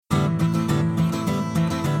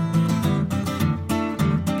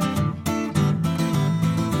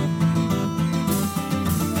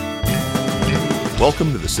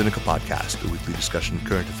Welcome to the Sinica Podcast, a weekly discussion of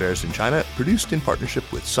current affairs in China, produced in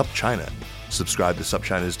partnership with SupChina. Subscribe to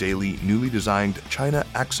SupChina's daily, newly designed China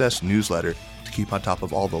Access newsletter to keep on top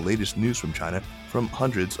of all the latest news from China from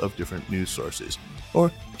hundreds of different news sources.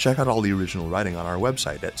 Or check out all the original writing on our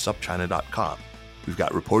website at supchina.com. We've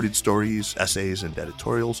got reported stories, essays, and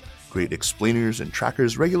editorials, great explainers and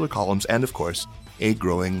trackers, regular columns, and of course, a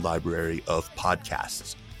growing library of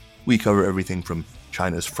podcasts. We cover everything from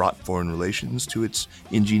China's fraught foreign relations to its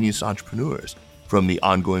ingenious entrepreneurs, from the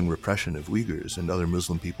ongoing repression of Uyghurs and other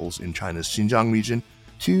Muslim peoples in China's Xinjiang region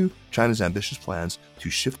to China's ambitious plans to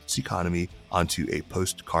shift its economy onto a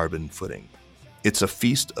post-carbon footing. It's a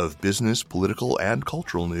feast of business, political, and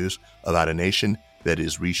cultural news about a nation that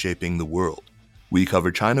is reshaping the world. We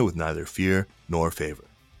cover China with neither fear nor favor.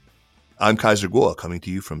 I'm Kaiser Kuo, coming to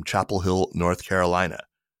you from Chapel Hill, North Carolina.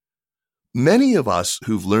 Many of us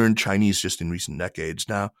who've learned Chinese just in recent decades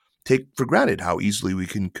now take for granted how easily we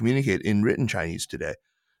can communicate in written Chinese today.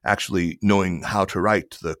 Actually, knowing how to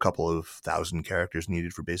write the couple of thousand characters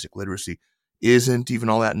needed for basic literacy isn't even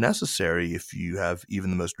all that necessary if you have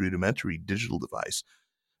even the most rudimentary digital device.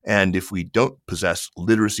 And if we don't possess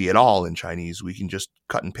literacy at all in Chinese, we can just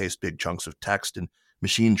cut and paste big chunks of text and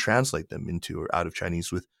machine translate them into or out of Chinese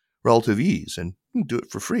with relative ease and do it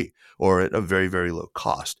for free or at a very, very low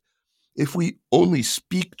cost. If we only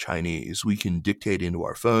speak Chinese, we can dictate into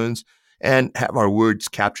our phones and have our words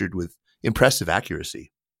captured with impressive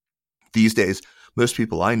accuracy. These days, most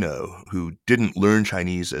people I know who didn't learn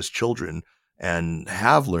Chinese as children and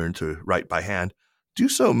have learned to write by hand do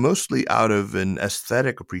so mostly out of an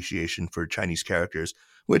aesthetic appreciation for Chinese characters,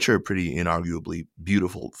 which are pretty inarguably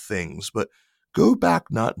beautiful things. But go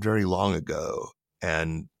back not very long ago,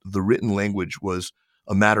 and the written language was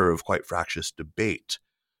a matter of quite fractious debate,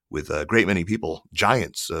 with a great many people,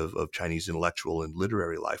 giants of Chinese intellectual and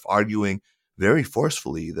literary life, arguing very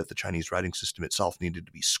forcefully that the Chinese writing system itself needed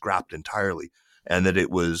to be scrapped entirely and that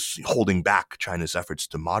it was holding back China's efforts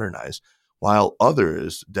to modernize, while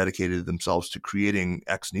others dedicated themselves to creating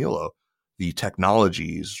ex nihilo the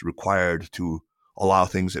technologies required to allow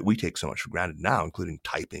things that we take so much for granted now, including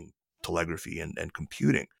typing, telegraphy, and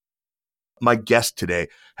computing. My guest today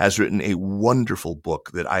has written a wonderful book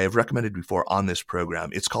that I have recommended before on this program.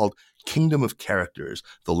 It's called Kingdom of Characters,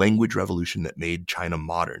 The Language Revolution That Made China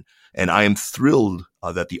Modern. And I am thrilled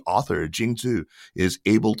that the author, Jing Tsu, is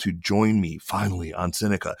able to join me finally on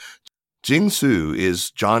Sinica. Jing Tsu is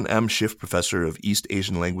John M. Schiff Professor of East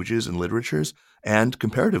Asian Languages and Literatures and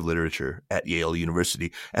Comparative Literature at Yale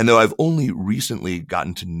University. And though I've only recently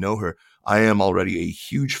gotten to know her, I am already a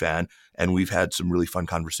huge fan, and we've had some really fun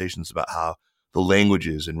conversations about how the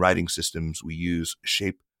languages and writing systems we use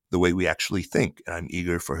shape the way we actually think. And I'm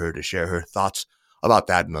eager for her to share her thoughts about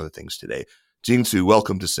that and other things today. Jing Tsu,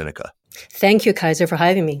 welcome to Sinica. Thank you, Kaiser, for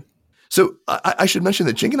having me. So I should mention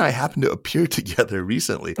that Jing and I happened to appear together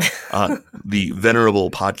recently on the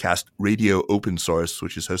venerable podcast Radio Open Source,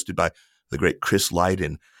 which is hosted by the great Chris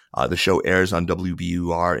Lydon. The show airs on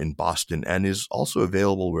WBUR in Boston and is also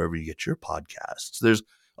available wherever you get your podcasts. There's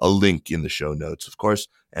a link in the show notes, of course,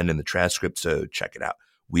 and in the transcript, so check it out.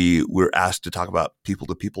 We were asked to talk about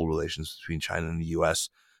people-to-people relations between China and the U.S.,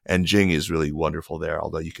 and Jing is really wonderful there,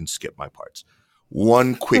 although you can skip my parts.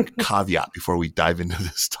 One quick caveat before we dive into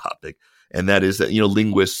this topic, and that is that,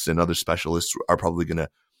 linguists and other specialists are probably going to,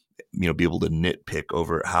 be able to nitpick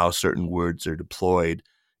over how certain words are deployed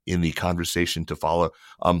in the conversation to follow.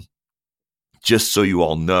 Just so you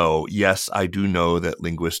all know, yes, I do know that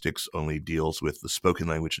linguistics only deals with the spoken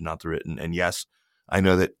language and not the written. And yes, I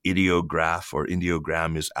know that ideograph or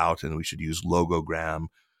ideogram is out and we should use logogram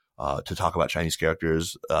to talk about Chinese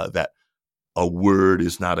characters, that a word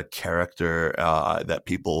is not a character, that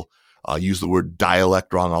people use the word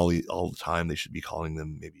dialect wrong all the time. They should be calling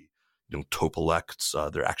them maybe topolects.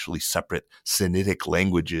 They're actually separate Sinitic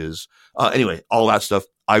languages. Anyway, all that stuff.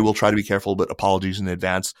 I will try to be careful, but apologies in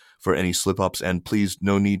advance for any slip-ups. And please,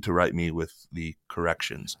 no need to write me with the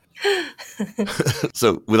corrections.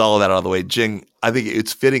 So with all of that out of the way, Jing, I think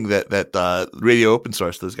it's fitting that Radio Open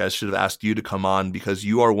Source, those guys should have asked you to come on because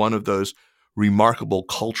you are one of those remarkable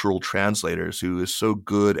cultural translators who is so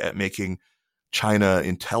good at making China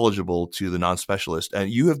intelligible to the non-specialist. And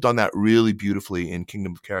you have done that really beautifully in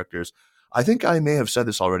Kingdom of Characters. I think I may have said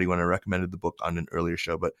this already when I recommended the book on an earlier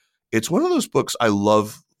show, but it's one of those books I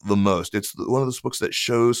love the most. It's one of those books that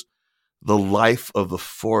shows the life of the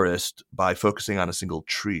forest by focusing on a single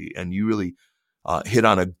tree. And you really hit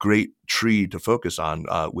on a great tree to focus on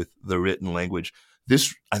with the written language.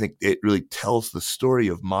 This, I think it really tells the story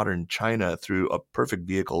of modern China through a perfect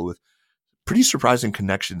vehicle with pretty surprising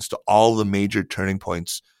connections to all the major turning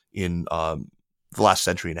points in the last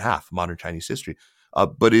century and a half, modern Chinese history.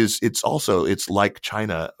 But it's like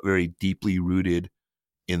China, very deeply rooted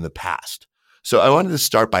in the past. So I wanted to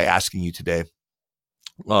start by asking you today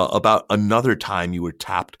about another time you were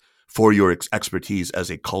tapped for your expertise as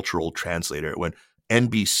a cultural translator when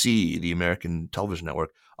NBC, the American television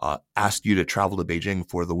network, asked you to travel to Beijing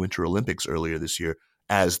for the Winter Olympics earlier this year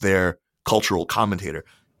as their cultural commentator.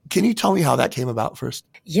 Can you tell me how that came about first?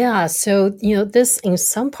 Yeah, so this in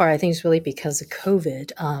some part I think is really because of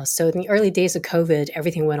COVID. So in the early days of COVID,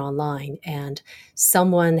 everything went online, and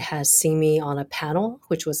someone has seen me on a panel,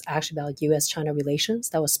 which was actually about U.S.-China relations,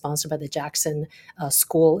 that was sponsored by the Jackson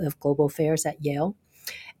School of Global Affairs at Yale.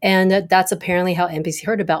 And that's apparently how NBC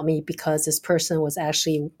heard about me, because this person was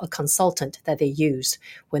actually a consultant that they used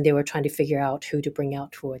when they were trying to figure out who to bring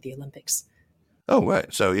out for the Olympics. Oh,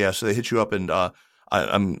 right. So yeah, so they hit you up, and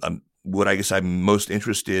I'm what I guess I'm most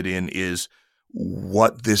interested in is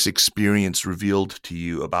what this experience revealed to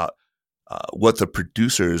you about what the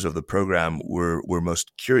producers of the program were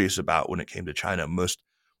most curious about when it came to China, most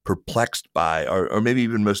perplexed by, or maybe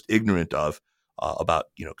even most ignorant of about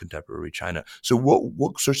contemporary China. So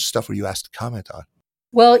what sorts of stuff were you asked to comment on?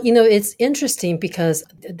 Well, it's interesting because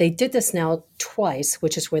they did this now twice,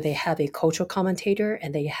 which is where they have a cultural commentator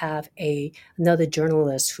and they have another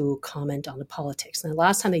journalist who comment on the politics. And the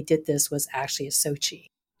last time they did this was actually at Sochi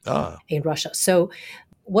Ah, in Russia. So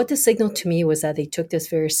what this signaled to me was that they took this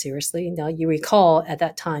very seriously. Now, you recall at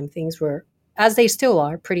that time, things were, as they still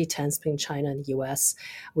are, pretty tense between China and the U.S.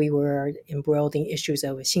 We were embroiled in issues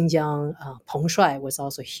over Xinjiang. Peng Shuai was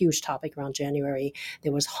also a huge topic around January.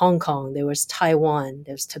 There was Hong Kong, there was Taiwan,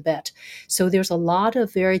 there's Tibet. So there's a lot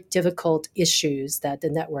of very difficult issues that the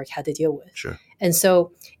network had to deal with. sure. And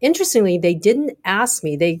so, interestingly, they didn't ask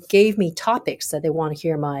me. They gave me topics that they want to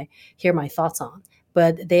hear my thoughts on.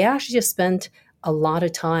 But they actually just spent a lot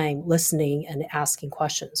of time listening and asking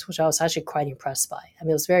questions, which I was actually quite impressed by. I mean,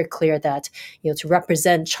 it was very clear that, to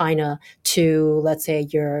represent China to, let's say,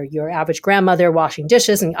 your average grandmother washing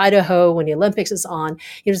dishes in Idaho when the Olympics is on,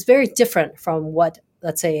 it was very different from what,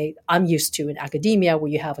 let's say, I'm used to in academia,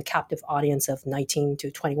 where you have a captive audience of 19 to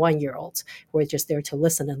 21-year-olds who are just there to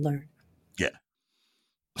listen and learn. Yeah.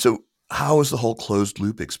 So how was the whole closed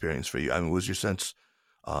loop experience for you? I mean, was your sense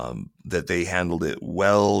that they handled it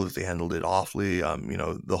well, that they handled it awfully?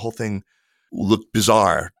 The whole thing looked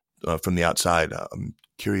bizarre from the outside. I'm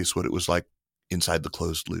curious what it was like inside the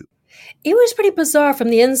closed loop. It was pretty bizarre from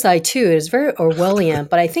the inside, too. It was very Orwellian,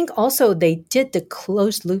 but I think also they did the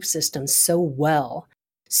closed loop system so well.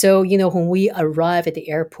 So, when we arrived at the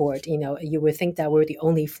airport, you would think that we were the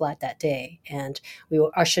only flight that day. And we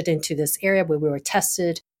were ushered into this area where we were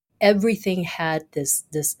tested. Everything had this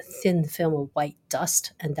thin film of white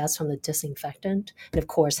dust, and that's from the disinfectant. And of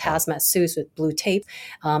course, hazmat suits with blue tape,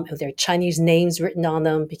 with their Chinese names written on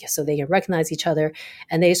them, because so they can recognize each other.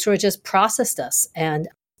 And they sort of just processed us. And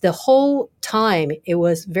the whole time, it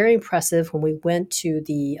was very impressive when we went to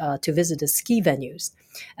to visit the ski venues.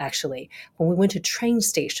 Actually, when we went to train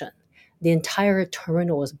station, the entire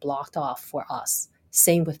terminal was blocked off for us.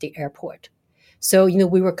 Same with the airport. So,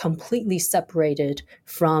 we were completely separated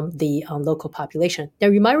from the local population. Now,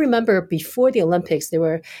 you might remember before the Olympics,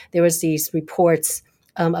 there was these reports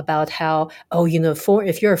about how,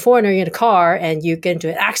 if you're a foreigner in a car and you get into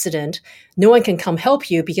an accident, no one can come help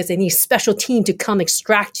you because they need a special team to come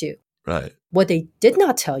extract you. Right. What they did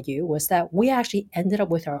not tell you was that we actually ended up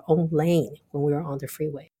with our own lane when we were on the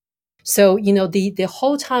freeway. So, the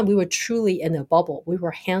whole time we were truly in a bubble. We were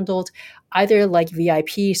handled either like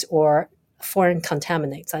VIPs or foreign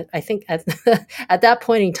contaminants. I think at that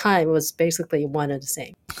point in time, it was basically one and the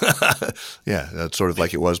same. Yeah, that's sort of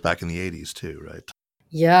like it was back in the 80s too, right?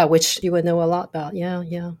 Yeah, which you would know a lot about. Yeah,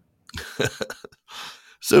 yeah.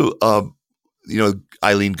 So,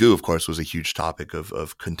 Eileen Gu, of course, was a huge topic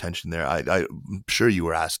of contention there. I'm sure you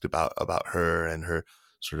were asked about her and her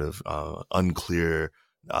sort of unclear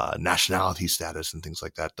nationality status and things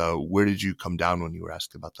like that. Where did you come down when you were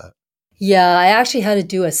asked about that? Yeah, I actually had to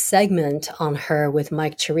do a segment on her with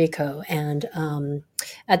Mike Chirico. And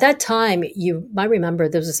at that time, you might remember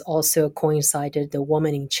this was also coincided the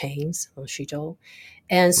Woman in Chains on Xuzhou.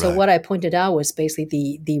 And so Right. what I pointed out was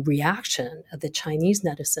basically the reaction of the Chinese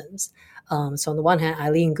netizens. So on the one hand,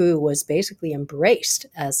 Eileen Gu was basically embraced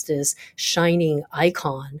as this shining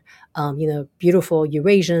icon, beautiful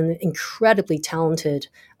Eurasian, incredibly talented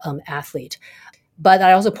athlete. But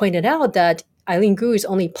I also pointed out that Eileen Gu is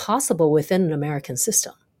only possible within an American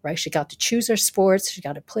system, right? She got to choose her sports. She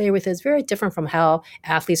got to play with it. It's very different from how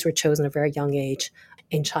athletes were chosen at a very young age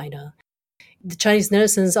in China. the Chinese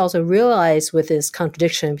netizens also realized with this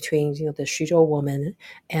contradiction between the Xuzhou woman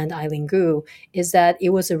and Eileen Gu is that it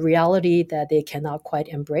was a reality that they cannot quite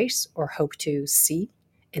embrace or hope to see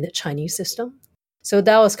in the Chinese system. So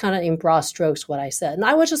that was kind of in broad strokes what I said. And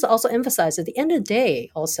I would just also emphasize at the end of the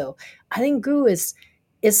day, also, Eileen Gu is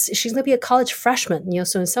she's going to be a college freshman.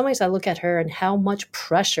 So in some ways, I look at her and how much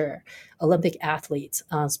pressure Olympic athletes,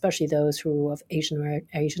 especially those who of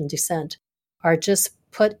Asian descent, are just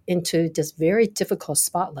put into this very difficult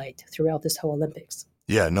spotlight throughout this whole Olympics.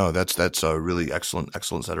 Yeah, no, that's a really excellent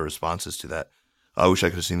set of responses to that. I wish I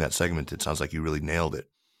could have seen that segment. It sounds like you really nailed it.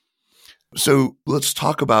 So let's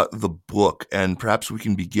talk about the book, and perhaps we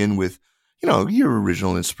can begin with, your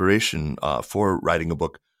original inspiration for writing a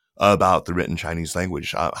book about the written Chinese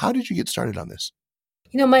language. How did you get started on this?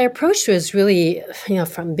 My approach to it is really,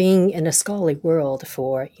 from being in the scholarly world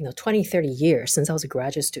for, 20, 30 years since I was a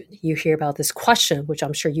graduate student, you hear about this question, which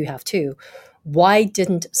I'm sure you have too. Why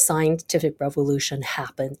didn't scientific revolution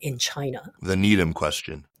happen in China? The Needham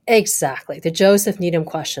question. Exactly. The Joseph Needham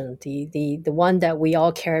question, the one that we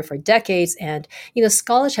all carry for decades. And,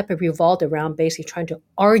 scholarship have revolved around basically trying to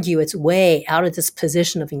argue its way out of this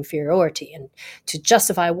position of inferiority and to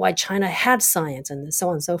justify why China had science and so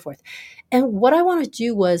on and so forth. And what I want to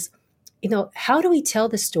do was, how do we tell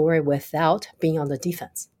the story without being on the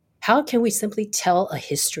defense? How can we simply tell a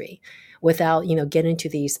history without, getting into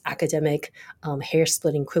these academic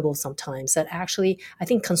hair-splitting quibbles sometimes that actually, I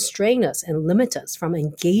think, constrain us and limit us from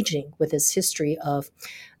engaging with this history of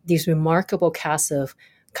these remarkable casts of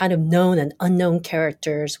kind of known and unknown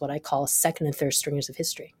characters, what I call second and third stringers of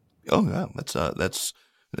history. Oh, yeah, that's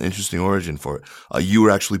an interesting origin for it. You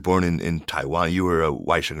were actually born in Taiwan. You were a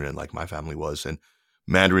Waishengren like my family was, and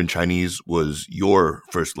Mandarin Chinese was your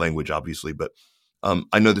first language, obviously, but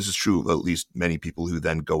I know this is true of at least many people who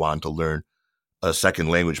then go on to learn a second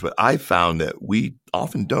language, but I found that we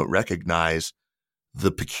often don't recognize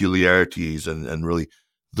the peculiarities and really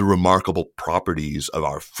the remarkable properties of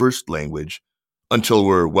our first language until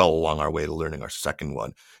we're well along our way to learning our second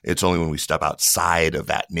one. It's only when we step outside of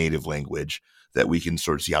that native language that we can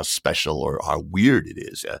sort of see how special or how weird it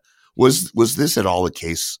is. Was this at all the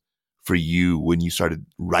case for you when you started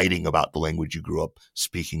writing about the language you grew up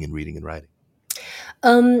speaking and reading and writing?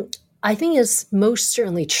 I think it's most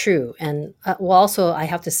certainly true. And also, I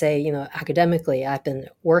have to say, academically, I've been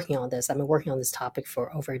working on this. I've been working on this topic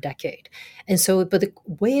for over a decade. And so, but the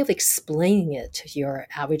way of explaining it to your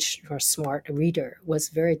average or smart reader was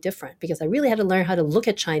very different because I really had to learn how to look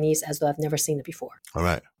at Chinese as though I've never seen it before. All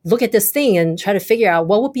right. Look at this thing and try to figure out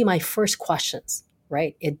what would be my first questions,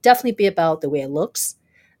 right? It'd definitely be about the way it looks,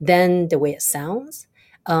 then the way it sounds,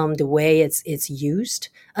 the way it's used.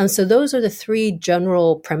 So those are the three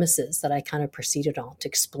general premises that I kind of proceeded on to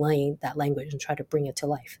explain that language and try to bring it to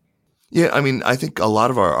life. Yeah, I mean, I think a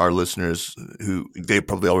lot of our listeners who they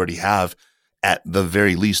probably already have, at the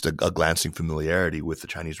very least, a glancing familiarity with the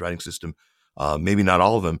Chinese writing system. Maybe not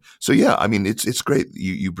all of them. So yeah, I mean, it's great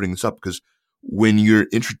you bring this up because when you're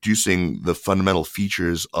introducing the fundamental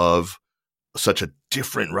features of such a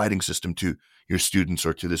different writing system to your students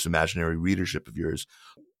or to this imaginary readership of yours,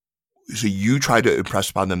 so you try to impress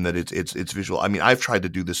upon them that it's visual. I mean, I've tried to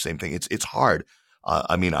do the same thing. It's hard.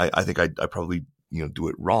 I mean, I think I probably do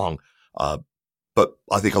it wrong. But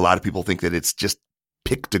I think a lot of people think that it's just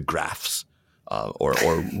pictographs or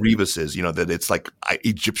rebuses. That it's like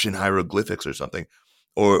Egyptian hieroglyphics or something,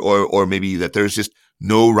 or maybe that there's just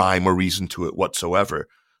no rhyme or reason to it whatsoever.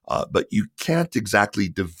 But you can't exactly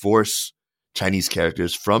divorce Chinese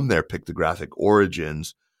characters from their pictographic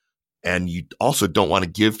origins. And you also don't want to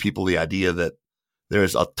give people the idea that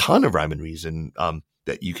there's a ton of rhyme and reason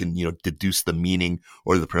that you can, deduce the meaning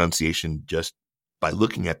or the pronunciation just by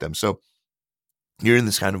looking at them. So you're in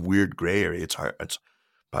this kind of weird gray area. It's hard.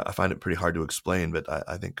 I find it pretty hard to explain, but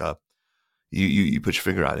I think you put your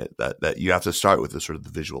finger on it, that you have to start with the sort of the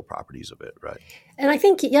visual properties of it, right? And I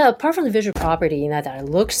think, apart from the visual property, that it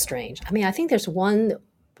looks strange, I mean, I think there's one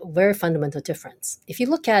very fundamental difference. If you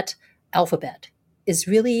look at alphabet, it's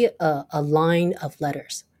really a line of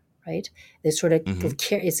letters, right? They sort of,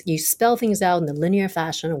 you spell things out in a linear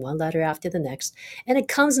fashion, one letter after the next, and it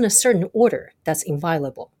comes in a certain order that's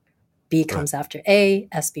inviolable. B comes after A,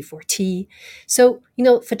 S before T. So,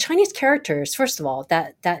 for Chinese characters, first of all,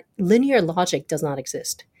 that linear logic does not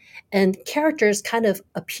exist. And characters kind of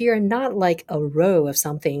appear not like a row of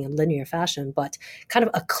something in linear fashion, but kind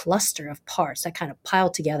of a cluster of parts that kind of pile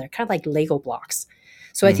together, kind of like Lego blocks.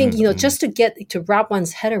 So I think, just to wrap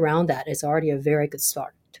one's head around that is already a very good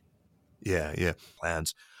start. Yeah.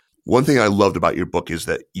 Plans. One thing I loved about your book is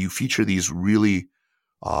that you feature these really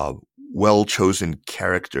well-chosen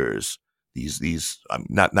characters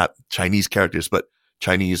not Chinese characters, but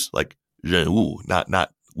Chinese like 人物, not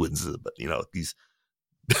文字, but these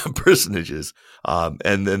personages,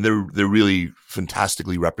 and then they're really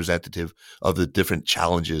fantastically representative of the different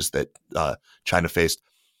challenges that China faced.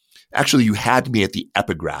 Actually, you had me at the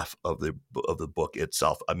epigraph of the book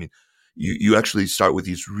itself. I mean, you actually start with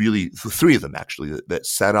these really three of them actually that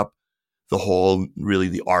set up the whole really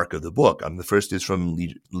the arc of the book. The first is from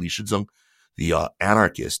Li Shizong, the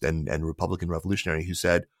anarchist and Republican revolutionary, who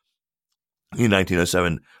said in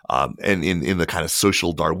 1907, and in the kind of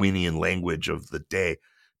social Darwinian language of the day,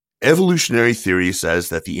 evolutionary theory says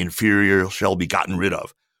that the inferior shall be gotten rid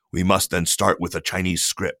of. We must then start with a Chinese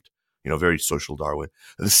script. Very social Darwin.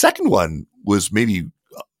 And the second one was maybe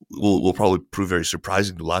will probably prove very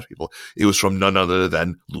surprising to a lot of people. It was from none other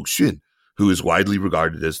than Lu Xun, who is widely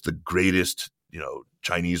regarded as the greatest,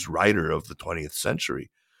 Chinese writer of the 20th century.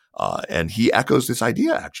 And he echoes this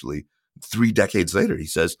idea actually 3 decades later. He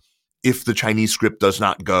says, if the Chinese script does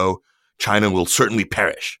not go, China will certainly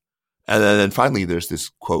perish. And then finally, there's this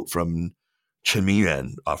quote from Chen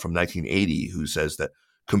Mingyuan from 1980, who says that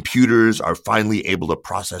computers are finally able to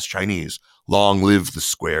process Chinese. Long live the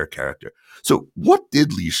square character. So what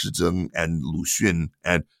did Li Shizong and Lu Xun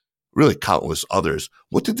and really countless others,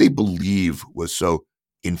 what did they believe was so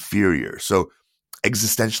inferior, so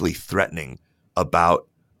existentially threatening about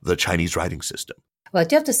the Chinese writing system? Well, I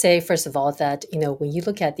do have to say, first of all, that when you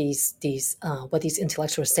look at these what these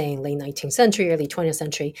intellectuals were saying late 19th century, early 20th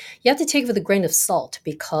century, you have to take it with a grain of salt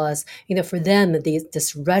because for them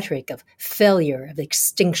this rhetoric of failure, of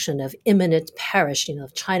extinction, of imminent perish,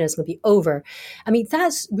 China is going to be over. I mean,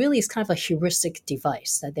 that's really is kind of a heuristic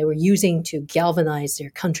device that they were using to galvanize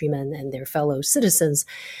their countrymen and their fellow citizens.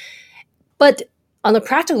 But on a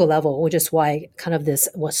practical level, which is why kind of this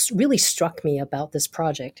what really struck me about this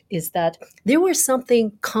project is that there was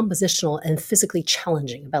something compositional and physically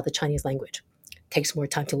challenging about the Chinese language. It takes more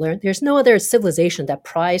time to learn. There's no other civilization that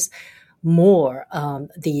prizes more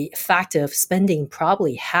the fact of spending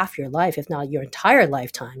probably half your life, if not your entire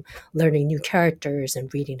lifetime, learning new characters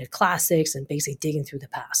and reading the classics and basically digging through the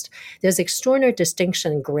past. There's extraordinary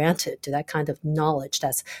distinction granted to that kind of knowledge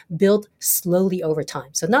that's built slowly over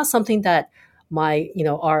time. So not something that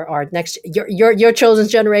our next your children's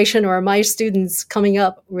generation or my students coming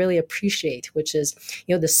up really appreciate, which is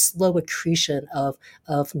the slow accretion of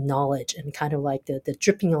knowledge and kind of like the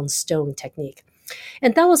dripping on stone technique.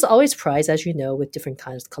 And that was always prized, as you know, with different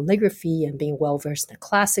kinds of calligraphy and being well versed in the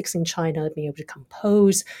classics in China, being able to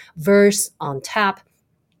compose verse on tap.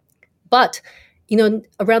 But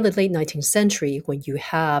around the late 19th century, when you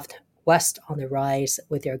have West on the rise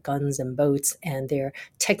with their guns and boats and their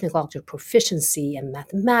technological proficiency and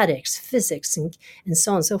mathematics, physics, and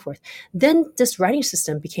so on and so forth, then this writing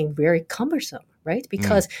system became very cumbersome, right?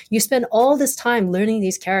 Because you spend all this time learning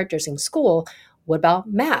these characters in school. What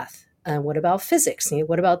about math? And what about physics?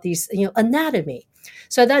 What about these, anatomy?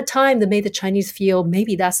 So at that time, that made the Chinese feel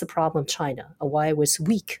maybe that's the problem of China, and why it was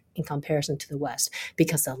weak in comparison to the West,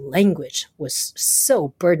 because the language was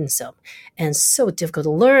so burdensome and so difficult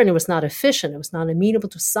to learn. It was not efficient. It was not amenable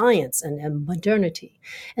to science and modernity.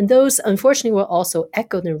 And those, unfortunately, were also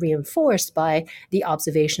echoed and reinforced by the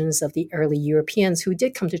observations of the early Europeans who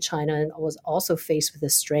did come to China and was also faced with a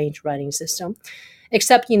strange writing system.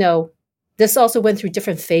 Except, this also went through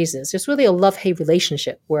different phases. There's really a love-hate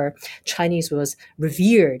relationship where Chinese was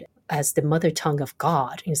revered as the mother tongue of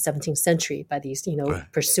God in the 17th century by these,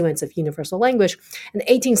 pursuants of universal language. And the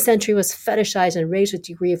 18th century was fetishized and raised with a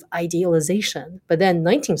degree of idealization. But then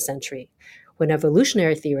 19th century, when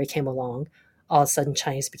evolutionary theory came along, all of a sudden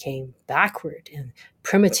Chinese became backward and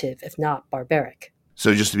primitive, if not barbaric.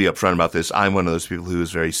 So just to be upfront about this, I'm one of those people who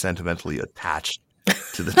is very sentimentally attached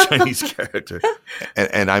to the Chinese character.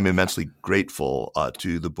 And I'm immensely grateful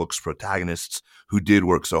to the book's protagonists who did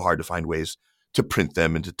work so hard to find ways to print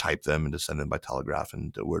them and to type them and to send them by telegraph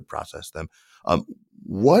and to word process them.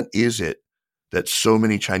 What is it that so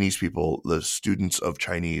many Chinese people, the students of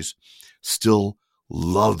Chinese, still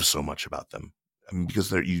love so much about them? I mean,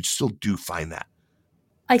 because you still do find that.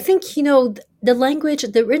 I think, the language,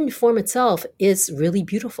 the written form itself is really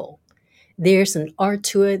beautiful. There's an art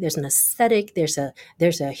to it. There's an aesthetic. There's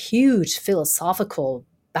a huge philosophical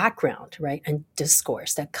background, right, and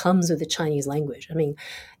discourse that comes with the Chinese language. I mean,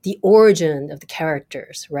 the origin of the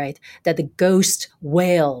characters, right, that the ghost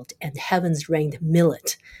wailed and heavens rained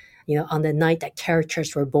millet. on the night that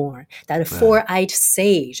characters were born, that a four-eyed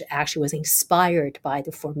sage actually was inspired by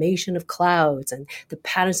the formation of clouds and the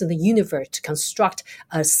patterns of the universe to construct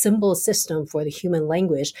a symbol system for the human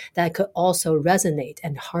language that could also resonate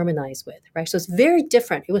and harmonize with, right? So it's very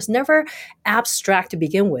different. It was never abstract to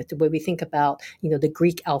begin with, the way we think about, the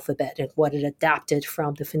Greek alphabet and what it adapted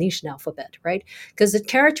from the Phoenician alphabet, right? Because the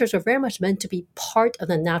characters are very much meant to be part of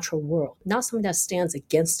the natural world, not something that stands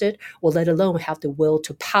against it, or let alone have the will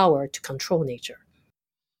to power to control nature.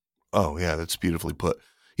 Oh, yeah, that's beautifully put.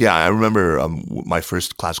 Yeah, I remember my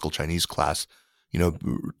first classical Chinese class,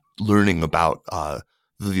 learning about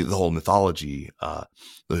the whole mythology.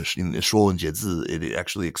 In Shuo Jiezi, it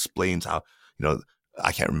actually explains how,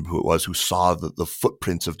 I can't remember who it was who saw the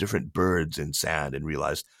footprints of different birds in sand and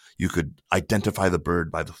realized you could identify the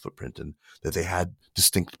bird by the footprint and that they had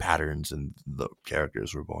distinct patterns and the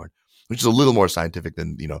characters were born, which is a little more scientific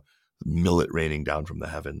than, millet raining down from the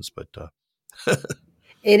heavens. But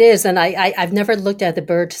it is. And I've never looked at the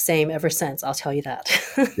bird the same ever since. I'll tell you that.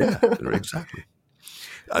 Yeah, exactly.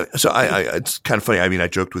 So it's kind of funny. I mean, I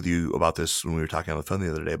joked with you about this when we were talking on the phone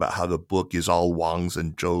the other day about how the book is all Wangs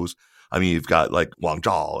and Zhou's. I mean, you've got like Wang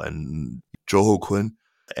Zhao and Zhou Houkun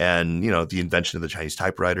and, the invention of the Chinese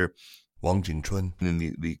typewriter, Wang Jingchun in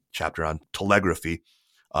the chapter on telegraphy.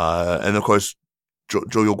 And of course,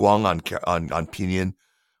 Zhou Youguang on pinyin,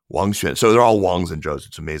 Wang Xuan. So they're all Wangs and Zhou's.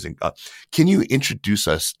 It's amazing. Can you introduce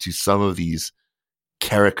us to some of these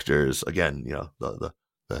characters again, the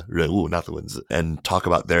人物, not the ones, and talk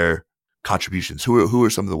about their contributions? Who are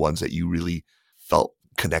some of the ones that you really felt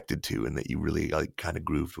connected to and that you really kind of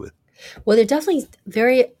grooved with? Well, they're definitely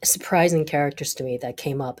very surprising characters to me that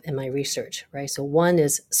came up in my research, right? So one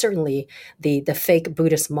is certainly the fake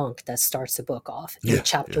Buddhist monk that starts the book off in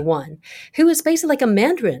chapter 1, who is basically like a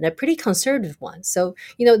Mandarin, a pretty conservative one. So,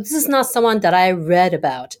 this is not someone that I read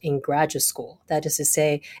about in graduate school. That is to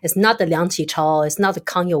say, it's not the Liang Qichao, it's not the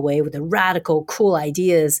Kang Youwei with the radical, cool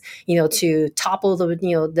ideas, to topple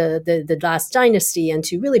the last dynasty and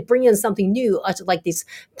to really bring in something new, like these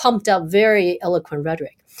pumped up, very eloquent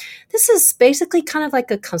rhetoric. This is basically kind of like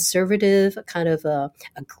a conservative, kind of a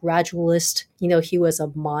gradualist. He was a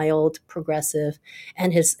mild progressive,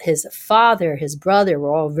 and his father, his brother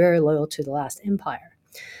were all very loyal to the last empire.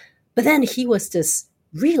 But then he was this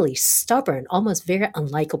really stubborn, almost very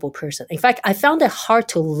unlikable person. In fact, I found it hard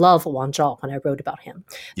to love Wang Zhao when I wrote about him,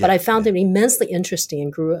 but I found him immensely interesting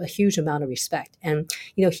and grew a huge amount of respect. And,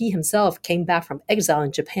 he himself came back from exile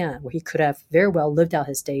in Japan, where he could have very well lived out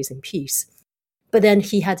his days in peace. But then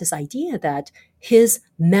he had this idea that his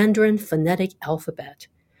Mandarin phonetic alphabet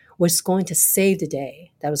was going to save the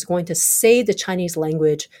day, that was going to save the Chinese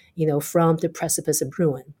language, from the precipice of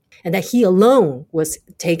ruin, and that he alone was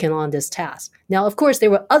taken on this task. Now, of course,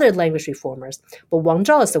 there were other language reformers, but Wang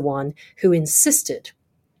Zhao is the one who insisted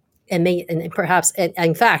and perhaps,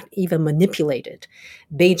 in fact, even manipulated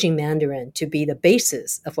Beijing Mandarin to be the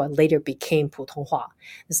basis of what later became Putonghua.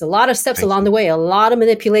 There's a lot of steps along the way, a lot of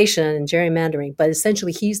manipulation and gerrymandering, but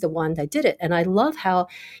essentially he's the one that did it. And I love how,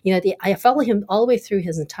 I follow him all the way through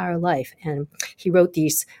his entire life. And he wrote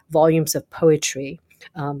these volumes of poetry,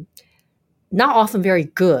 not often very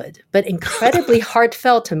good, but incredibly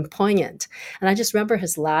heartfelt and poignant. And I just remember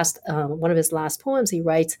one of his last poems he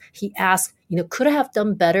asked, could I have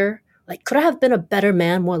done better? Like, could I have been a better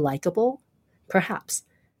man, more likable? Perhaps.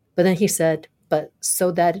 But then he said, but that's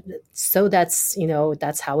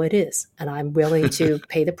how it is. And I'm willing to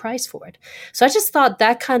pay the price for it. So I just thought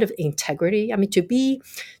that kind of integrity,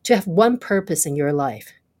 to have one purpose in your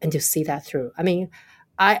life and to see that through. I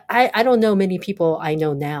don't know many people I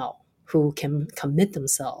know now who can commit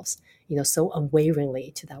themselves, so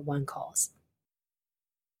unwaveringly to that one cause.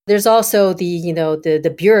 There's also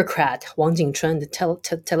the bureaucrat, Wang Jingchun, the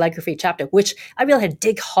telegraphy chapter, which I really had to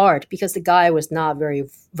dig hard because the guy was not very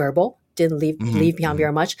verbal, didn't leave behind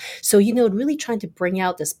very much. So, really trying to bring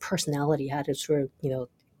out this personality, had to sort of,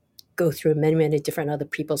 go through many, many different other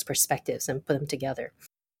people's perspectives and put them together.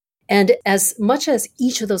 And as much as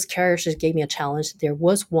each of those characters gave me a challenge, there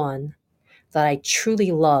was one that I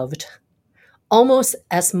truly loved, almost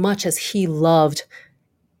as much as he loved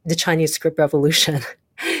the Chinese script revolution,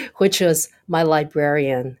 which was my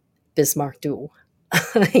librarian, Bismarck Du.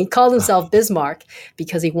 He called himself Bismarck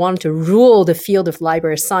because he wanted to rule the field of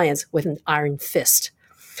library science with an iron fist.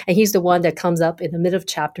 And he's the one that comes up in the middle of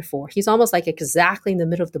chapter 4. He's almost like exactly in the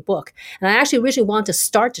middle of the book. And I actually originally wanted to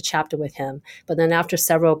start the chapter with him, but then after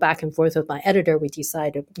several back and forth with my editor, we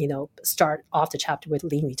decided to, start off the chapter with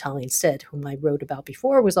Li Mitang instead, whom I wrote about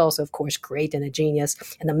before, was also, of course, great and a genius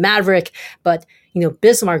and a maverick. But,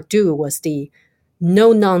 Bismarck Du was the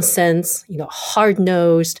no nonsense, hard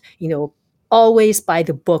nosed, always by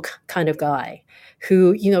the book kind of guy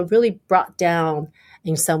who, really brought down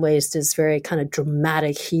in some ways this very kind of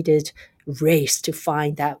dramatic, heated race to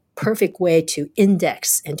find that perfect way to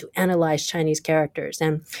index and to analyze Chinese characters.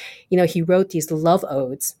 And, he wrote these love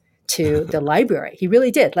odes to the library. He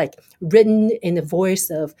really did, like written in the voice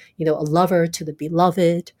of, a lover to the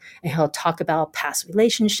beloved. And he'll talk about past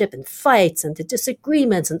relationship and fights and the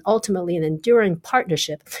disagreements and ultimately an enduring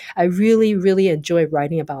partnership. I really, really enjoy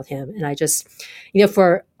writing about him. And I just,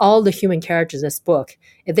 for all the human characters in this book,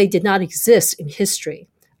 if they did not exist in history,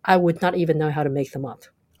 I would not even know how to make them up.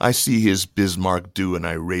 I see his Bismarck do and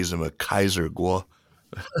I raise him a Kaiser Guo.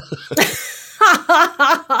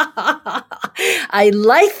 I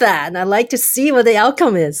like that. And I like to see what the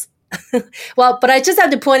outcome is. Well, but I just have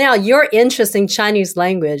to point out your interesting Chinese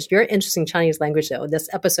language, though, this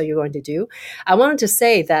episode you're going to do. I wanted to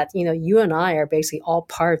say that, you and I are basically all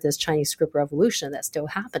part of this Chinese script revolution that's still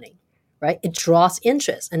happening, right? It draws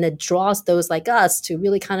interest and it draws those like us to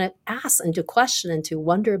really kind of ask and to question and to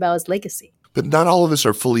wonder about its legacy. But not all of us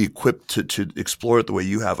are fully equipped to explore it the way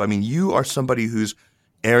you have. I mean, you are somebody whose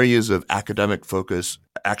areas of academic focus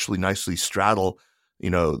actually nicely straddle,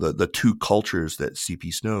 the two cultures that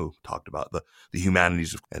C.P. Snow talked about, the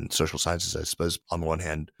humanities and social sciences, I suppose, on the one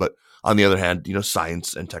hand, but on the other hand,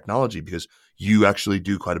 science and technology, because you actually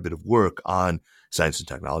do quite a bit of work on science and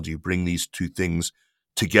technology. You bring these two things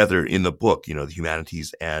together in the book, the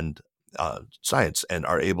humanities and science, and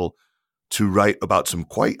are able to write about some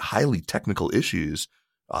quite highly technical issues,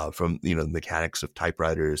 from, the mechanics of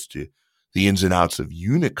typewriters to the ins and outs of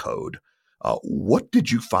Unicode. What did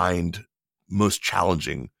you find most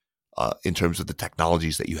challenging in terms of the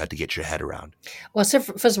technologies that you had to get your head around? Well, so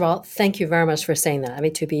first of all, thank you very much for saying that. I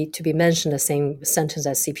mean, to be mentioned the same sentence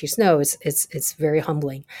as C.P. Snow, it's very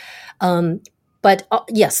humbling. But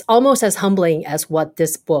yes, almost as humbling as what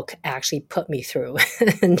this book actually put me through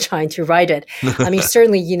in trying to write it. I mean,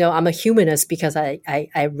 certainly, I'm a humanist because I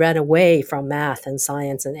ran away from math and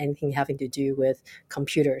science and anything having to do with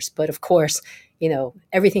computers. But of course,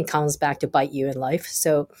 everything comes back to bite you in life.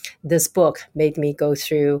 So this book made me go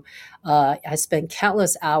through, I spent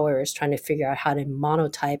countless hours trying to figure out how the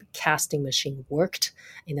monotype casting machine worked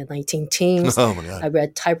in the 19 teens. Oh my God. I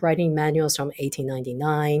read typewriting manuals from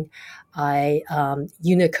 1899.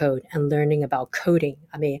 Unicode and learning about coding.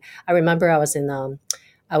 I mean, I remember I was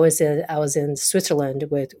in Switzerland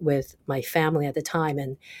with my family at the time,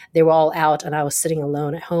 and they were all out, and I was sitting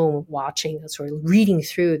alone at home watching, sort of reading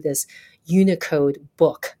through this Unicode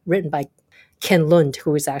book written by Ken Lund,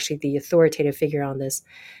 who was actually the authoritative figure on this.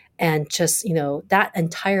 And just, that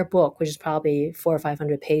entire book, which is probably 400 or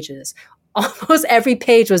 500 pages, almost every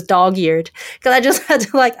page was dog-eared because I just had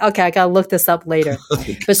to okay, I got to look this up later.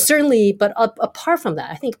 But certainly, apart from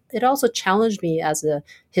that, I think it also challenged me as a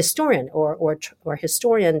historian or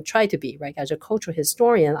historian tried to be, right? As a cultural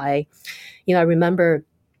historian, I remember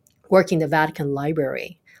working in the Vatican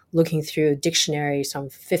Library, looking through dictionaries from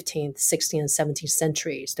 15th, 16th, and 17th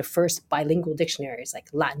centuries, the first bilingual dictionaries like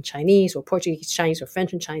Latin Chinese or Portuguese Chinese or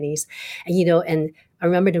French and Chinese. And, and I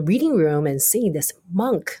remember the reading room and seeing this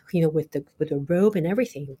monk, with the robe and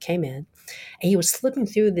everything who came in. And he was flipping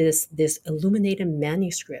through this illuminated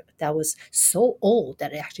manuscript that was so old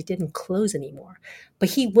that it actually didn't close anymore. But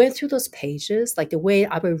he went through those pages like the way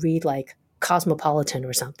I would read Cosmopolitan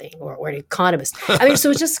or something, or The Economist. I mean, so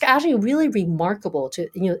it's just actually really remarkable to,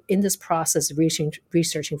 in this process of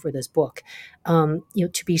researching for this book,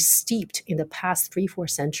 to be steeped in the past 3-4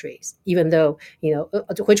 centuries, even though,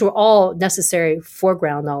 which were all necessary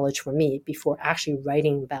foreground knowledge for me before actually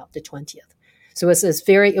writing about the 20th. So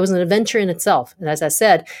it was an adventure in itself. And as I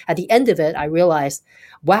said, at the end of it, I realized,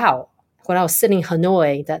 wow, when I was sitting in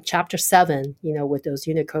Hanoi, that chapter 7, with those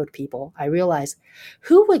Unicode people, I realized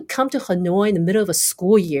who would come to Hanoi in the middle of a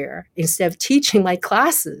school year instead of teaching my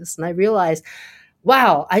classes? And I realized,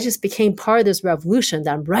 wow, I just became part of this revolution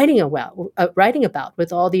that I'm writing about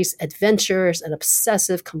with all these adventures and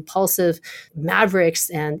obsessive, compulsive mavericks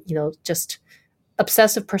and, just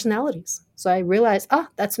obsessive personalities. So I realized,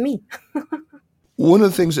 that's me. One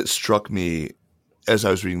of the things that struck me as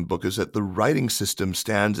I was reading the book is that the writing system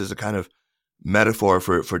stands as a kind of metaphor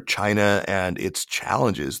for China and its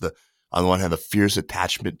challenges. On the one hand, the fierce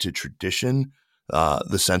attachment to tradition,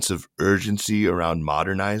 the sense of urgency around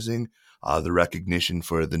modernizing, the recognition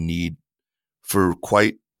for the need for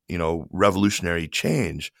quite, revolutionary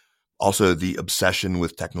change. Also, the obsession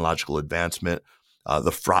with technological advancement,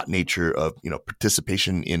 the fraught nature of,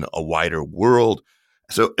 participation in a wider world.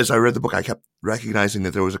 So as I read the book, I kept recognizing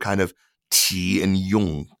that there was a kind of Qi and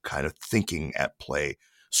Yung kind of thinking at play.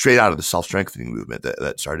 straight out of the self-strengthening movement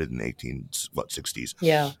that started in the 60s.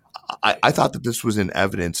 Yeah. I thought that this was in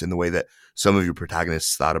evidence in the way that some of your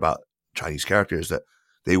protagonists thought about Chinese characters, that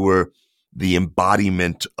they were the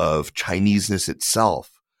embodiment of Chineseness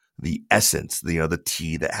itself, the essence, the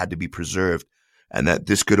tea that had to be preserved, and that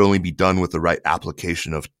this could only be done with the right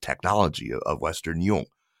application of technology, of Western Yong.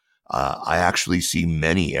 I actually see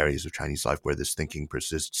many areas of Chinese life where this thinking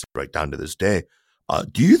persists right down to this day.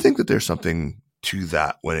 Do you think that there's something to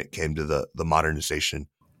that when it came to the modernization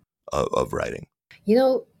of writing?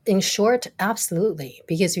 In short, absolutely.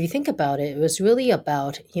 Because if you think about it, it was really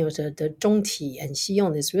about, the 中体 and 西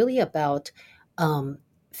用 is really about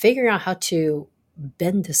figuring out how to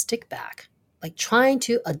bend the stick back, like trying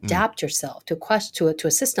to adapt yourself to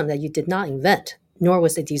a system that you did not invent, nor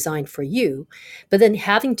was it designed for you, but then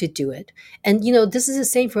having to do it. And, this is the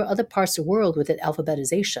same for other parts of the world with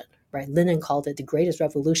alphabetization, right? Lenin called it the greatest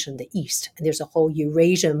revolution in the East. And there's a whole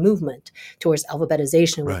Eurasian movement towards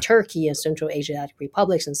alphabetization with Turkey and Central Asiatic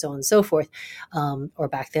republics and so on and so forth. Or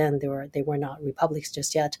back then, they were not republics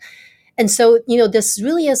just yet. And so, this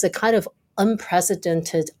really is a kind of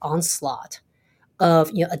unprecedented onslaught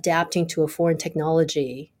of adapting to a foreign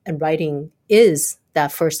technology, and writing is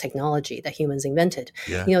that first technology that humans invented.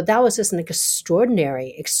 Yeah. That was just an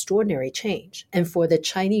extraordinary change. And for the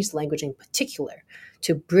Chinese language in particular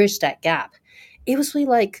to bridge that gap, it was really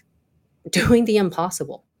like doing the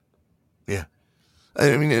impossible. Yeah.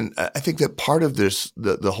 I mean, and I think that part of this,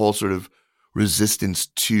 the whole sort of resistance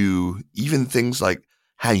to even things like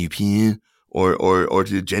汉语拼音 or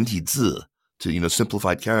to 简体字, to,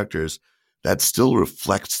 simplified characters, that still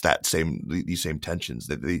reflects these same tensions,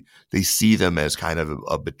 that they see them as kind of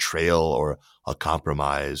a betrayal or a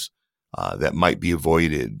compromise that might be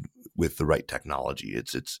avoided with the right technology.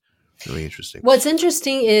 It's really interesting. What's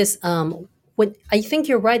interesting is when I think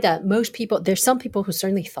you're right that there's some people who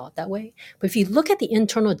certainly thought that way. But if you look at the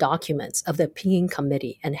internal documents of the Pinyin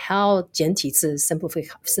Committee and how 简体字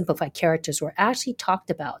simplified characters were actually talked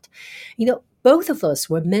about, both of those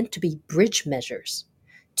were meant to be bridge measures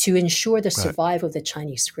to ensure the survival of the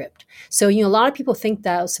Chinese script. So, a lot of people think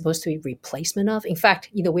that was supposed to be replacement of. In fact,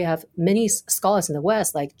 we have many scholars in the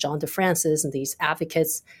West, like John DeFrancis and these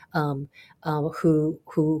advocates who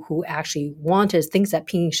actually wanted things that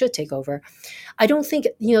Pinyin should take over. I don't think,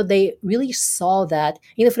 they really saw that,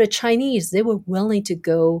 for the Chinese, they were willing to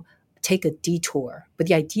go take a detour, but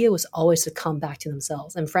the idea was always to come back to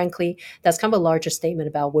themselves. And frankly, that's kind of a larger statement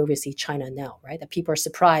about where we see China now, right? That people are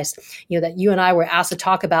surprised, that you and I were asked to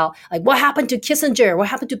talk about, like, what happened to Kissinger? What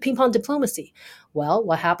happened to ping pong diplomacy? Well,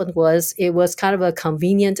 what happened was it was kind of a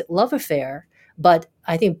convenient love affair, but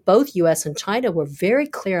I think both US and China were very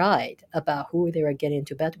clear-eyed about who they were getting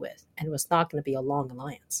into bed with, and it was not going to be a long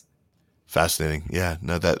alliance. Fascinating. Yeah,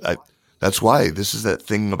 no, that's why this is that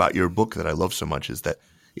thing about your book that I love so much, is that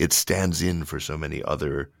it stands in for so many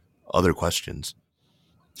other questions.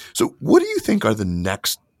 So what do you think are the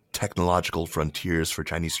next technological frontiers for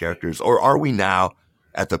Chinese characters? Or are we now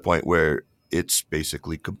at the point where it's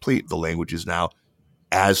basically complete? The language is now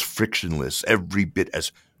as frictionless, every bit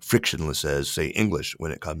as frictionless as, say, English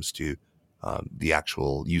when it comes to the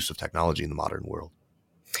actual use of technology in the modern world?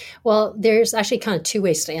 Well, there's actually kind of two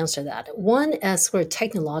ways to answer that. One, as for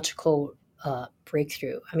technological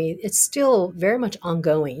breakthrough. I mean, it's still very much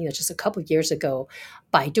ongoing. Just a couple of years ago,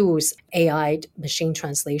 Baidu's AI machine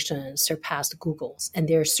translation surpassed Google's. And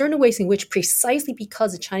there are certain ways in which, precisely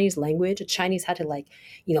because of Chinese language, the Chinese had to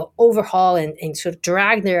overhaul and sort of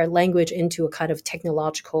drag their language into a kind of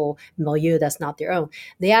technological milieu that's not their own.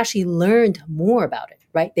 They actually learned more about it.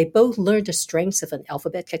 Right? They both learned the strengths of an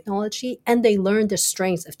alphabet technology, and they learned the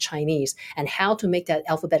strengths of Chinese and how to make that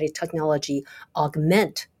alphabetic technology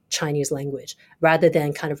augment Chinese language rather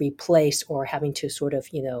than kind of replace or having to sort of,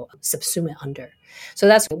 subsume it under. So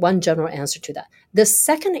that's one general answer to that. The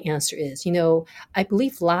second answer is, I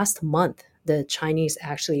believe last month, the Chinese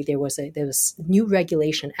actually, there was new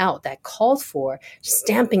regulation out that called for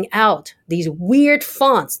stamping out these weird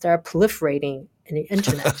fonts that are proliferating in the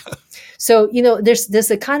internet. So,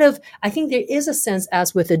 there's a kind of, I think there is a sense,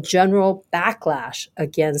 as with a general backlash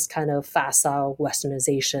against kind of facile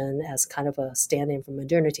westernization as kind of a stand-in for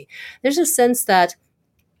modernity. There's a sense that,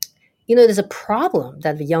 there's a problem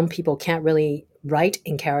that the young people can't really write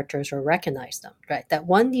in characters or recognize them, right? That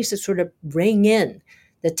one needs to sort of bring in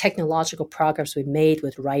the technological progress we've made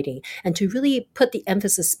with writing and to really put the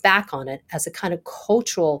emphasis back on it as a kind of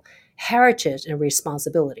cultural heritage and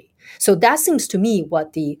responsibility. So that seems to me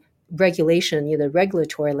what the regulation, the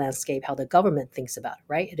regulatory landscape, how the government thinks about it,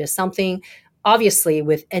 right? It is something obviously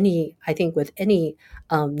with any, I think with any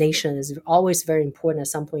nation is always very important at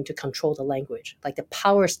some point to control the language, like the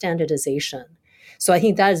power standardization. So I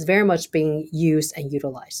think that is very much being used and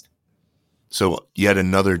utilized. So yet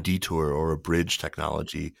another detour or a bridge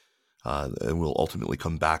technology, and we'll ultimately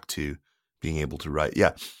come back to being able to write.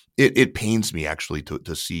 Yeah, it pains me actually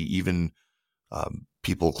to see even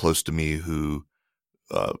people close to me who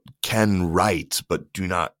can write but do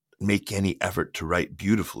not make any effort to write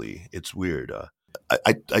beautifully. It's weird.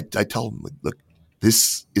 I tell them, look,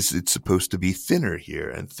 it's supposed to be thinner here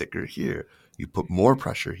and thicker here. You put more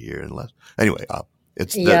pressure here and less. Anyway,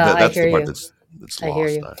 it's Yeah, I that's hear the part you. that's I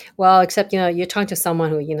hear lost. you. Well, except you're talking to someone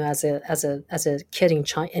who as a kid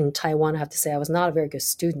in Taiwan, I have to say I was not a very good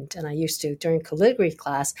student, and I used to during calligraphy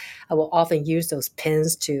class, I will often use those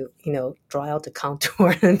pens to draw out the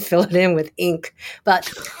contour and fill it in with ink. But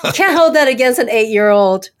you can't hold that against an 8-year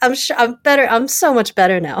old. I'm sure I'm better. I'm so much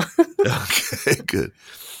better now. Okay, good.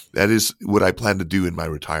 That is what I plan to do in my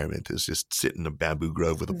retirement: is just sit in a bamboo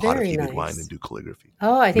grove with a pot of Very heated wine and nice. do calligraphy.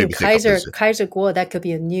 Oh, I think Maybe take up this. Kaiser Kuo, that could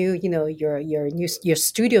be a new, your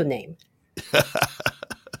studio name.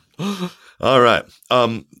 All right.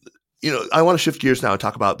 I want to shift gears now and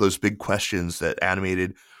talk about those big questions that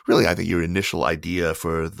animated, really, I think, your initial idea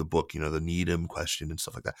for the book, the Needham question and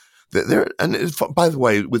stuff like that. By the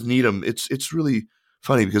way, with Needham, it's really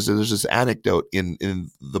funny because there's this anecdote in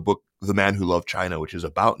the book, The Man Who Loved China, which is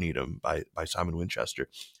about Needham by Simon Winchester.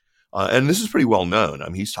 And this is pretty well known. I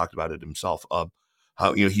mean, he's talked about it himself.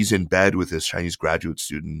 How, he's in bed with this Chinese graduate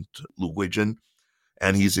student, Lu Huijin,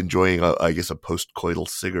 and he's enjoying, I guess, a post-coital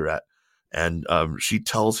cigarette. And she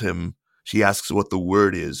asks what the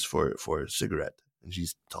word is for cigarette. And she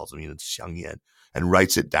tells him, it's xiangyan, and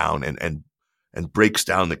writes it down and breaks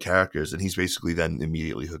down the characters. And he's basically then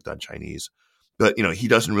immediately hooked on Chinese. But, he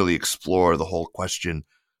doesn't really explore the whole question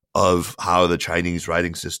of how the Chinese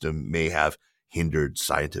writing system may have hindered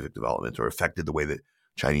scientific development or affected the way that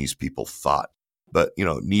Chinese people thought. But,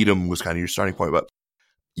 Needham was kind of your starting point. But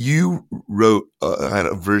you wrote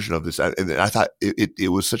a version of this, and I thought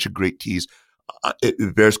it was such a great tease.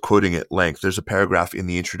 It bears quoting at length. There's a paragraph in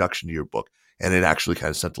the introduction to your book, and it actually kind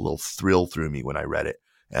of sent a little thrill through me when I read it,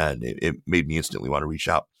 and it made me instantly want to reach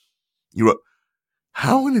out. You wrote,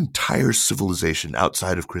 "How an entire civilization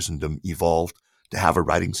outside of Christendom evolved to have a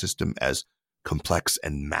writing system as complex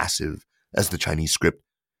and massive as the Chinese script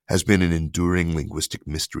has been an enduring linguistic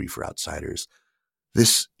mystery for outsiders.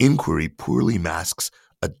 This inquiry poorly masks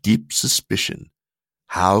a deep suspicion.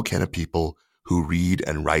 How can a people who read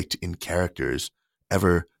and write in characters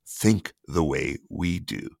ever think the way we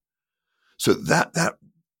do?" So that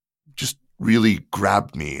just really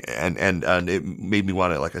grabbed me, and it made me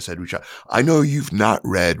want to, like I said, reach out. I know you've not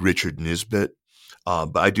read Richard Nisbett,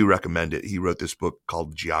 but I do recommend it. He wrote this book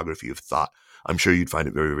called Geography of Thought. I'm sure you'd find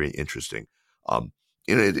it very, very interesting.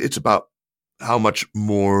 It's about how much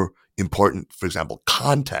more important, for example,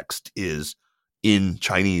 context is in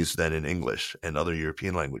Chinese than in English and other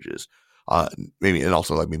European languages. Maybe, and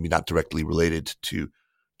also maybe not directly related to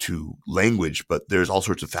language, but there's all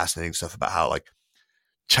sorts of fascinating stuff about how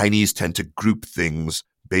Chinese tend to group things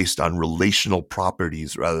based on relational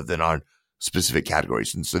properties rather than on specific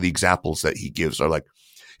categories. And so the examples that he gives are like,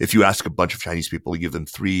 if you ask a bunch of Chinese people, you give them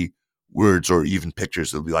 3 words or even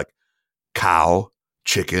pictures, it'll be like cow,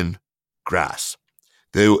 chicken, grass.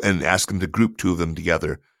 And ask them to group 2 of them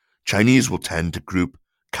together. Chinese will tend to group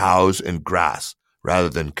cows and grass rather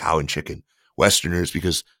than cow and chicken. Westerners,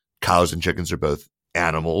 because cows and chickens are both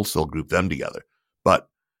animals, they'll group them together. But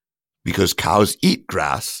because cows eat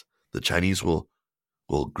grass, the Chinese will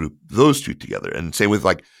group those 2 together. And same with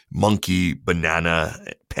monkey, banana,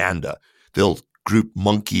 panda. They'll group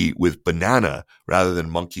monkey with banana rather than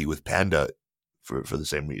monkey with panda for the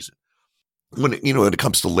same reason. When it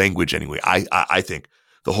comes to language anyway, I think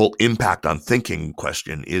the whole impact on thinking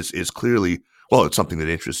question is clearly, well, it's something that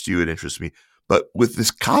interests you, it interests me. But with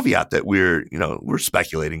this caveat that we're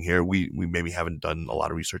speculating here, we maybe haven't done a lot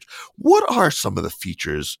of research. What are some of the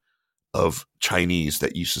features of Chinese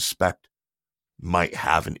that you suspect might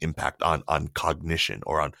have an impact on cognition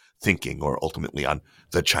or on thinking or ultimately on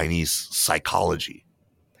the Chinese psychology?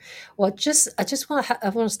 Well, I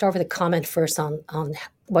want to start with a comment first on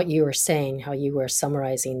what you were saying, how you were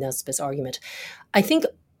summarizing Nesbitt's argument. I think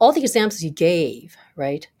all the examples you gave,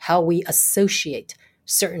 right, how we associate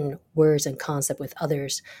certain words and concept with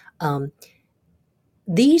others,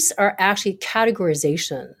 these are actually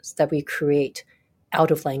categorizations that we create out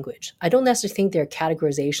of language. I don't necessarily think they're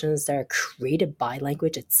categorizations that are created by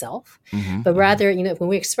language itself, but rather, when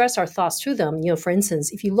we express our thoughts to them, for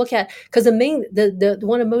instance, if you look at, because the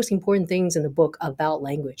one of the most important things in the book about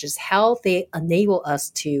language is how they enable us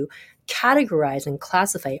to categorize and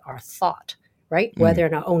classify our thought, right? Whether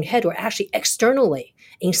in our own head or actually externally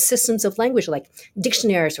in systems of language like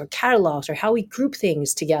dictionaries or catalogs, or how we group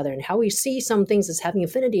things together and how we see some things as having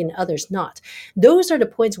affinity and others not. Those are the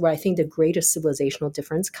points where I think the greatest civilizational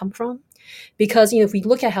difference come from. Because, if we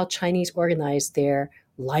look at how Chinese organized their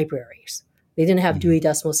libraries, they didn't have Dewey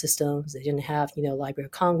Decimal Systems. They didn't have, Library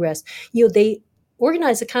of Congress. They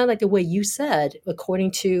organized it kind of like the way you said,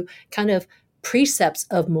 according to kind of precepts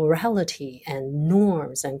of morality and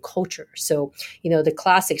norms and culture. So, the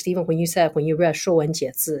classics, even when you read 说文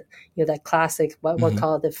解字, that classic, what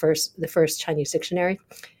called the first Chinese dictionary,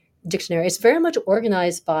 it's very much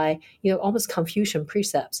organized by, almost Confucian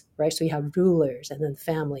precepts, right? So you have rulers and then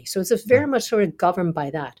family. So it's very much sort of governed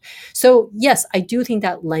by that. So yes, I do think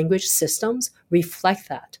that language systems reflect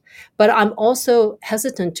that. But I'm also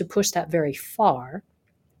hesitant to push that very far,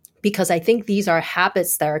 because I think these are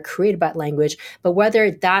habits that are created by language, but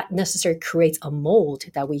whether that necessarily creates a mold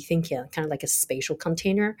that we think in, kind of like a spatial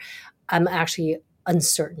container, I'm actually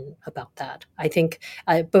uncertain about that. I think,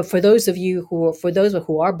 but for those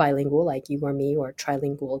who are bilingual, like you or me, or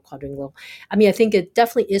trilingual, quadringual, I think it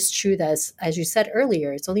definitely is true that, as you said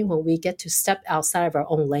earlier, it's only when we get to step outside of our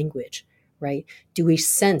own language, right, do we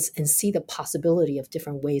sense and see the possibility of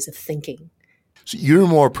different ways of thinking. So you're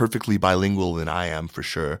more perfectly bilingual than I am, for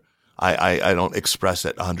sure. I don't express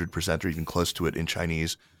it 100% or even close to it in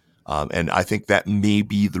Chinese. And I think that may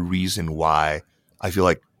be the reason why I feel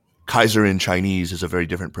like Kaiser in Chinese is a very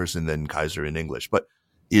different person than Kaiser in English. But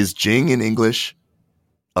is Jing in English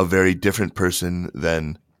a very different person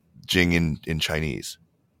than Jing in Chinese?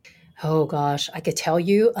 Oh gosh, I could tell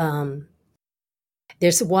you,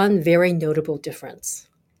 there's one very notable difference.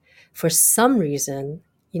 For some reason,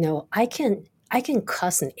 I can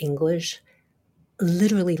cuss in English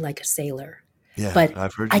literally like a sailor. Yeah, but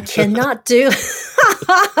I've heard you. I cannot do.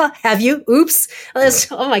 Have you? Oops.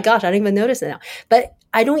 Oh my gosh, I didn't even notice it now. But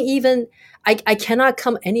I don't even. I cannot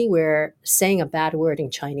come anywhere saying a bad word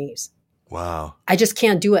in Chinese. Wow. I just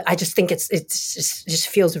can't do it. I just think it just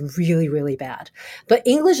feels really, really bad. But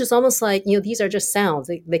English is almost like, these are just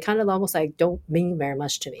sounds. They kind of almost like don't mean very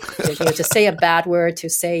much to me. To say a bad word,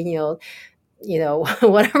 to say,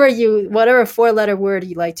 whatever 4-letter word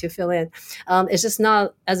you like to fill in, it's just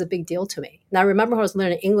not as a big deal to me. Now, I remember when I was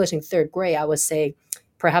learning English in 3rd grade, I would say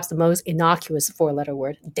perhaps the most innocuous 4-letter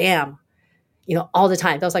word, damn, all the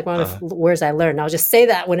time. That was like one of the words I learned. I'll just say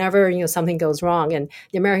that whenever, something goes wrong. And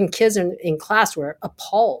the American kids in class were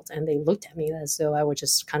appalled, and they looked at me as though I was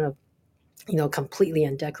just kind of, completely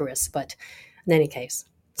indecorous. But in any case,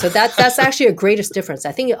 so that's actually a greatest difference.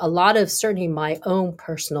 I think a lot of, certainly my own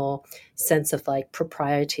personal sense of like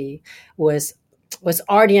propriety was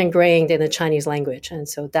already ingrained in the Chinese language. And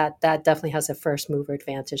so that definitely has a first mover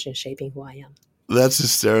advantage in shaping who I am. That's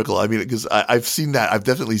hysterical. I mean, because I've seen that. I've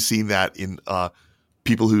definitely seen that in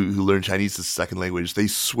people who learn Chinese as a second language. They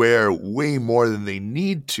swear way more than they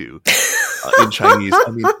need to in Chinese.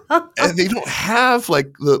 I mean, and they don't have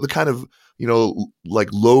like the kind of, like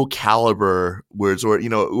low caliber words, or,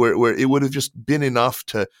 where it would have just been enough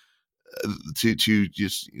to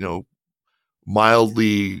just,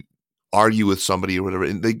 mildly argue with somebody or whatever.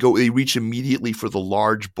 And they reach immediately for the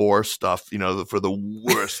large bore stuff, for the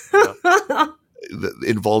worst,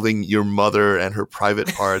 involving your mother and her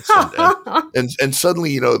private parts, and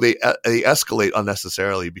suddenly they escalate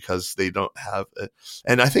unnecessarily because they don't have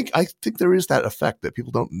and I think there is that effect that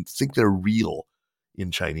people don't think they're real in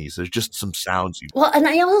Chinese. There's just some sounds well, and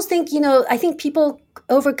I also think I think people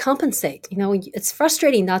overcompensate. It's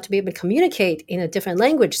frustrating not to be able to communicate in a different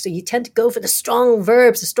language, so you tend to go for the strong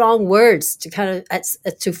verbs, the strong words, to kind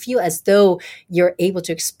of to feel as though you're able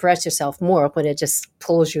to express yourself more, when it just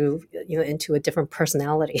pulls you into a different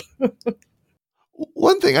personality.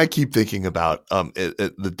 One thing I keep thinking about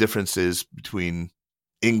the differences between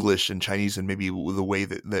English and Chinese, and maybe the way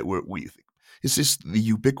that we think, is just the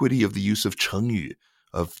ubiquity of the use of chengyu,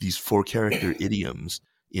 of these 4-character idioms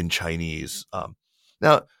in Chinese.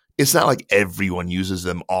 Now, it's not like everyone uses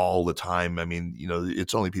them all the time. I mean,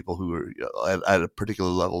 it's only people who are at a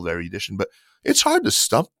particular level of erudition, but it's hard to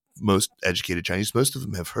stump most educated Chinese. Most of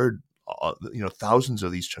them have heard, thousands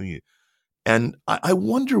of these chengyu. And I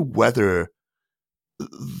wonder whether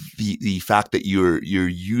the fact that you're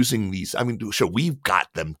using these, I mean, sure, we've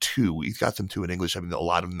got them too. We've got them too in English. I mean, a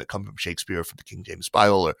lot of them that come from Shakespeare, from the King James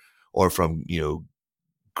Bible, or from,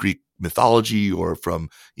 Greek mythology or from,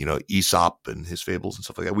 Aesop and his fables and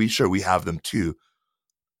stuff like that. We have them too,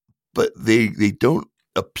 but they don't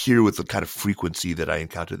appear with the kind of frequency that I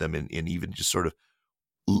encounter them in even just sort of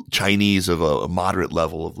Chinese of a moderate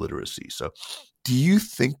level of literacy. So do you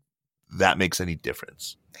think that makes any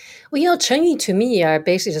difference? Well, Chengyu to me are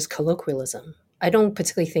basically just colloquialism. I don't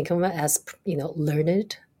particularly think of them as,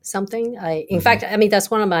 learned something. In fact, I mean, that's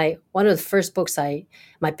one of the first books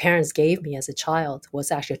my parents gave me as a child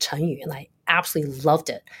was actually Chengyu, and I absolutely loved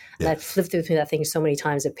it. And Yeah. I flipped through that thing so many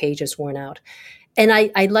times, the pages worn out. And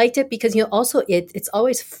I liked it because, also it's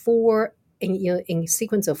always four, in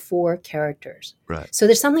sequence of four characters. Right. So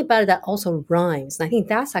there's something about it that also rhymes. And I think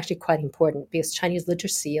that's actually quite important because Chinese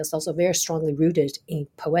literacy is also very strongly rooted in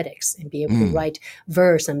poetics and being able to write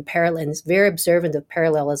verse and parallel, and it's very observant of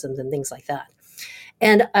parallelisms and things like that.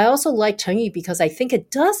 And I also like Chengyu because I think it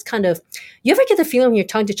does kind of, you ever get the feeling when you're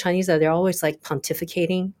talking to Chinese that they're always like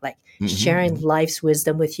pontificating, like sharing life's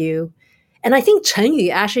wisdom with you. And I think Chengyu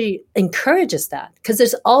actually encourages that because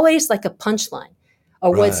there's always like a punchline.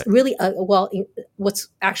 Or what's really, what's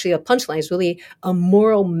actually a punchline is really a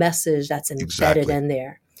moral message that's embedded in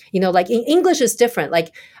there. Like in English is different.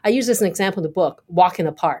 Like I use this as an example in the book, walk in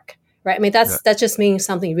the park. Right. I mean, that just means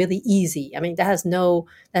something really easy. I mean, that's no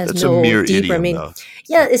a mere deeper. idiom, I mean, though.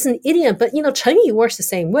 Yeah, it's an idiom, but Chengyu works the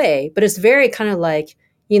same way, but it's very kind of like,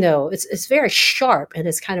 it's very sharp and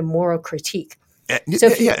it's kind of moral critique. So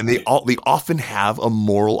and they often have a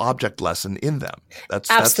moral object lesson in them.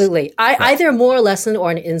 Absolutely. Either a moral lesson or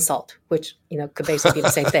an insult, which could basically be the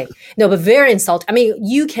same thing. No, but very insult. I mean,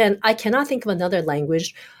 I cannot think of another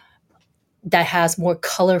language that has more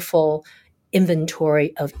colorful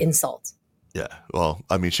inventory of insults. Yeah. Well,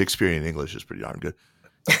 I mean, Shakespearean English is pretty darn good.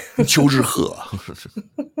 And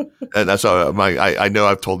that's how I know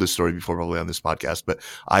I've told this story before probably on this podcast, but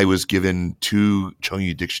I was given 2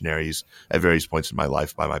 Chengyu dictionaries at various points in my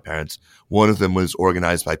life by my parents. One of them was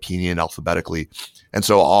organized by pinyin alphabetically. And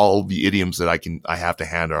so all the idioms that I have to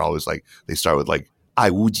hand are always like, they start with like, ai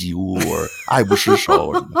wu ji wu or ai bu shi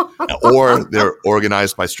shou, or they're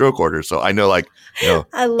organized by stroke order. So I know like,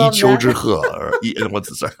 I love yi qiu zhi he, or and once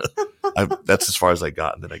it starts, that's as far as I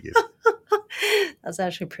got, and then I gave it. That's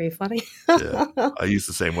actually pretty funny. Yeah, I use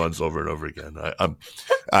the same ones over and over again.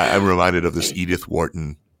 I'm reminded of this Edith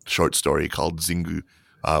Wharton short story called Xingu,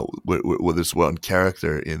 with this one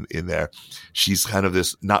character in there. She's kind of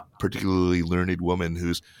this not particularly learned woman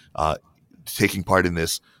who's taking part in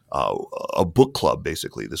this a book club,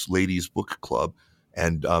 basically this ladies' book club,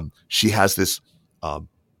 and she has this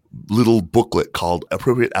little booklet called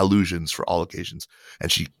Appropriate Allusions for All Occasions,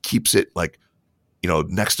 and she keeps it like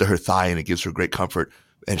next to her thigh, and it gives her great comfort.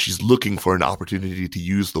 And she's looking for an opportunity to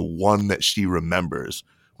use the one that she remembers,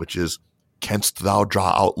 which is, "Canst thou draw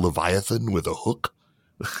out Leviathan with a hook?"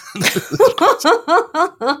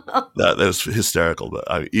 That was hysterical.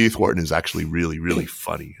 But Edith Wharton is actually really, really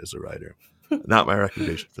funny as a writer. Not my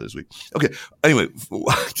recommendation for this week. Okay. Anyway,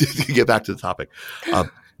 to get back to the topic,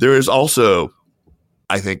 there is also,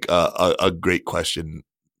 I think, a great question.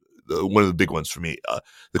 One of the big ones for me,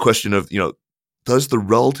 the question of, does the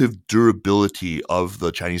relative durability of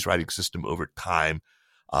the Chinese writing system over time,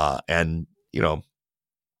 and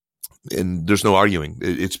there's no arguing,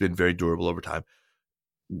 it's been very durable over time.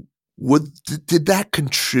 Did that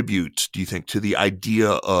contribute, do you think, to the idea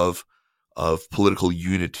of political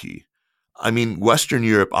unity? I mean, Western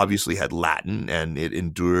Europe obviously had Latin, and it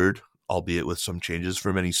endured, albeit with some changes,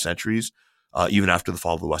 for many centuries, even after the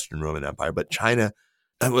fall of the Western Roman Empire. But China,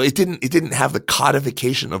 well, it didn't have the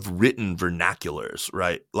codification of written vernaculars,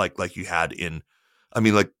 right? Like you had in, I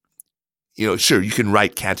mean, like, sure, you can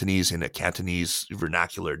write Cantonese in a Cantonese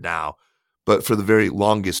vernacular now, but for the very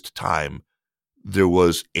longest time, there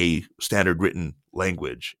was a standard written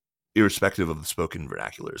language, irrespective of the spoken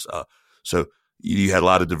vernaculars. So you had a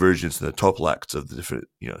lot of divergence in the topolects of the different,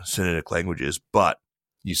 Sinitic languages, but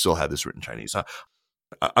you still had this written Chinese.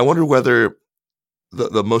 I wonder whether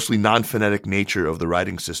the mostly non-phonetic nature of the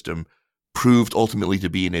writing system proved ultimately to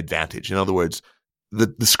be an advantage. In other words,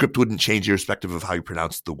 the script wouldn't change irrespective of how you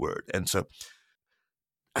pronounced the word. And so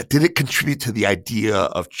did it contribute to the idea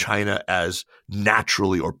of China as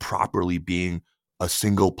naturally or properly being a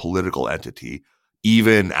single political entity,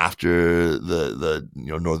 even after the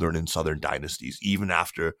northern and southern dynasties, even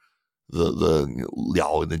after the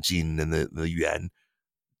Liao and the Jin and the Yuan?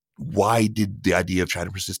 Why did the idea of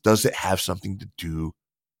China persist? Does it have something to do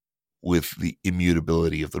with the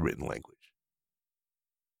immutability of the written language?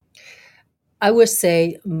 I would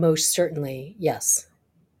say most certainly yes,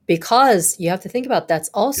 because you have to think about that's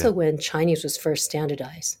also when Chinese was first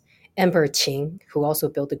standardized. Emperor Qing, who also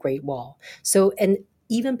built the Great Wall. So, and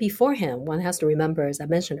even before him, one has to remember, as I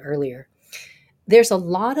mentioned earlier, there's a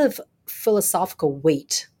lot of philosophical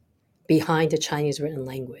weight behind the Chinese written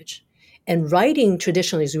language. And writing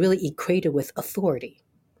traditionally is really equated with authority,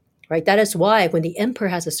 right? That is why when the emperor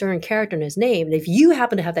has a certain character in his name, and if you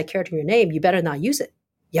happen to have that character in your name, you better not use it.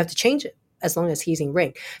 You have to change it as long as he's in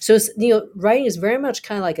rank. So it's, writing is very much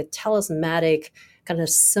kind of like a talismanic kind of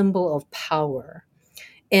symbol of power.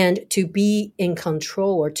 And to be in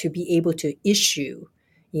control or to be able to issue,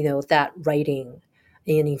 that writing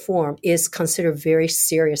in any form is considered a very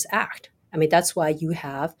serious act. I mean, that's why you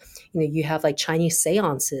have like Chinese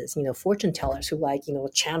seances, fortune tellers who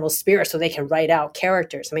channel spirits so they can write out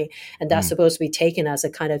characters. I mean, and that's supposed to be taken as a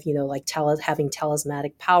kind of, like having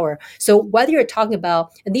talismanic power. So whether you're talking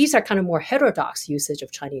about, and these are kind of more heterodox usage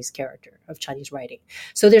of Chinese writing.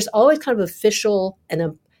 So there's always kind of official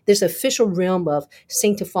and there's official realm of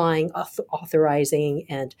sanctifying, authorizing,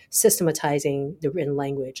 and systematizing the written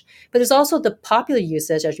language. But there's also the popular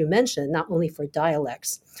usage, as you mentioned, not only for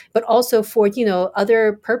dialects, but also for,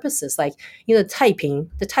 other purposes like, typing.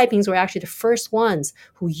 The typings were actually the first ones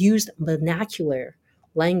who used vernacular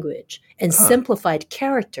language and simplified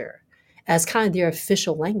character as kind of their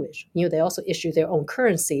official language. They also issue their own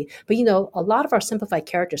currency. But, a lot of our simplified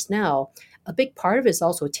characters now, a big part of it is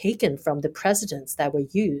also taken from the precedents that were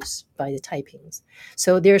used by the typings.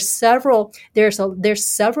 So there's several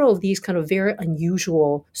of these kind of very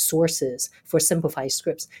unusual sources for simplified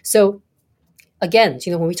scripts. So again,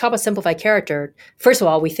 when we talk about simplified character, first of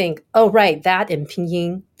all, we think, oh, right, that in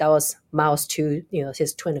Pinyin, that was Mao's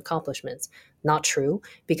his twin accomplishments. Not true,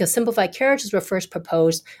 because simplified characters were first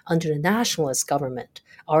proposed under the nationalist government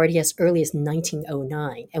already as early as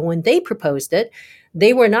 1909. And when they proposed it,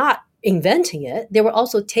 they were not inventing it. They were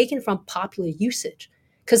also taken from popular usage.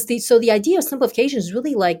 So the idea of simplification is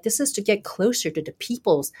really like, this is to get closer to the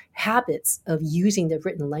people's habits of using the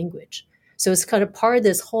written language. So it's kind of part of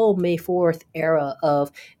this whole May 4th era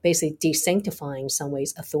of basically desanctifying in some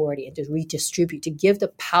ways authority and to redistribute, to give the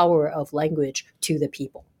power of language to the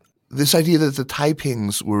people. This idea that the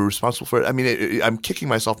Taipings were responsible for it, I mean, I'm kicking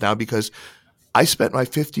myself now because I spent my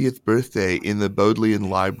 50th birthday in the Bodleian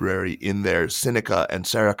Library in their Sinica and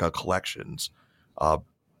Serica collections. I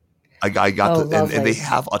got and they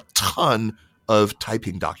have a ton of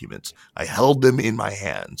typing documents. I held them in my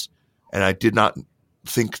hands, and I did not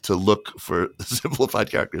think to look for simplified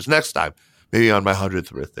characters. Next time, maybe on my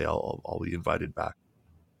 100th birthday, I'll be invited back.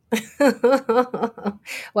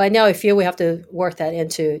 Well, I know I feel we have to work that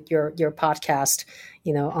into your podcast,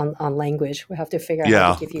 on language. We have to figure out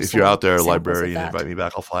how to give you if you're out there, a librarian, invite me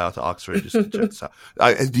back. I'll fly out to Oxford just to check this out.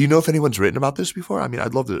 Do you know if anyone's written about this before? I mean,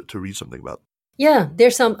 I'd love to read something about it. Yeah,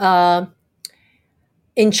 there's some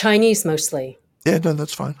in Chinese mostly. Yeah, no,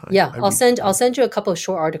 that's fine. I'll send you a couple of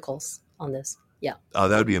short articles on this. Yeah. Oh,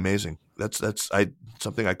 that would be amazing. That's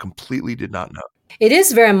something I completely did not know. It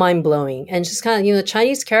is very mind-blowing, and just kind of,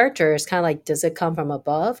 Chinese character is kind of like, does it come from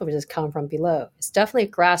above or does it come from below? It's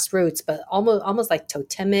definitely grassroots, but almost like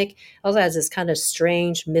totemic. It also has this kind of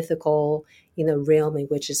strange mythical, realm in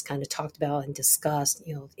which is kind of talked about and discussed,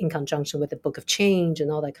 in conjunction with the Book of Change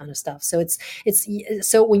and all that kind of stuff. So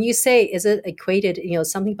so when you say, is it equated,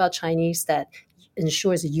 something about Chinese that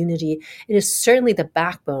ensures unity, it is certainly the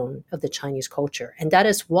backbone of the Chinese culture. And that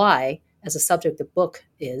is why, as a subject of the book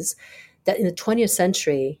is, that in the 20th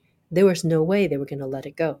century, there was no way they were going to let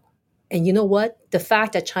it go. And you know what? The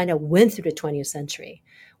fact that China went through the 20th century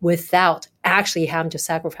without actually having to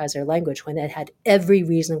sacrifice their language when it had every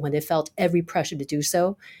reason, when they felt every pressure to do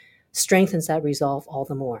so, strengthens that resolve all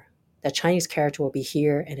the more. That Chinese character will be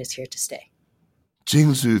here and is here to stay.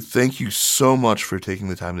 Jing Tsu, thank you so much for taking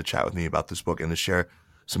the time to chat with me about this book and to share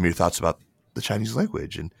some of your thoughts about the Chinese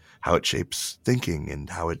language and how it shapes thinking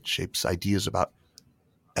and how it shapes ideas about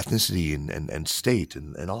ethnicity and state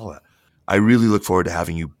and all that. I really look forward to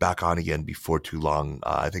having you back on again before too long.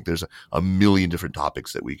 I think there's a million different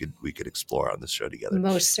topics that we could explore on this show together.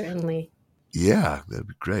 Most certainly. Yeah, that'd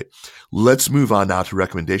be great. Let's move on now to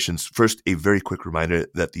recommendations. First, a very quick reminder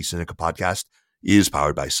that the Sinica podcast is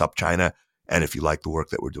powered by SupChina. And if you like the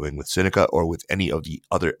work that we're doing with Sinica or with any of the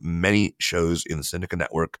other many shows in the Sinica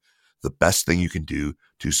network, the best thing you can do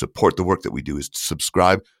to support the work that we do is to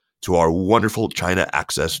subscribe to our wonderful China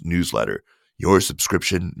Access newsletter. Your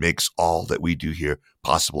subscription makes all that we do here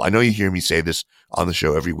possible. I know you hear me say this on the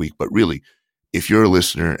show every week, but really, if you're a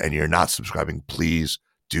listener and you're not subscribing, please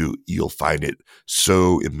do. You'll find it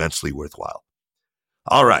so immensely worthwhile.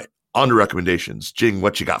 All right, on to recommendations. Jing,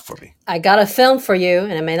 what you got for me? I got a film for you,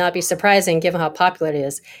 and it may not be surprising given how popular it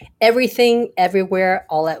is. Everything, Everywhere,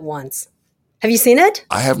 All at Once. Have you seen it?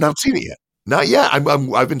 I have not seen it yet. Not yet.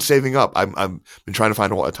 I've been saving up. I've been trying to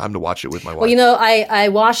find a time to watch it with my wife. Well, I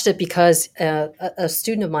watched it because a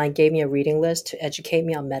student of mine gave me a reading list to educate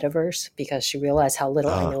me on metaverse because she realized how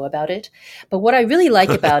little I know about it. But what I really like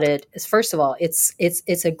about it is, first of all, it's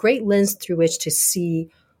a great lens through which to see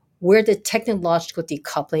where the technological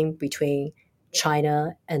decoupling between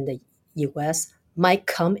China and the US might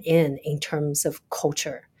come in terms of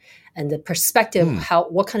culture and the perspective of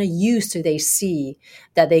what kind of use do they see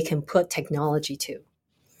that they can put technology to.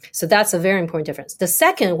 So that's a very important difference. The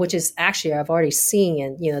second, which is actually I've already seen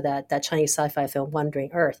in that Chinese sci-fi film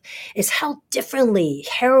Wandering Earth, is how differently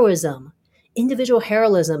individual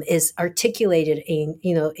heroism is articulated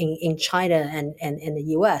in China and in the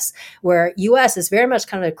US, where US is very much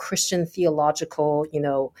kind of a Christian theological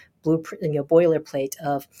blueprint, boilerplate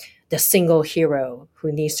of the single hero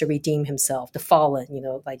who needs to redeem himself, the fallen,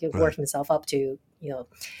 work himself up to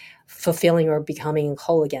fulfilling or becoming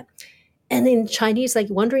whole again. And in Chinese, like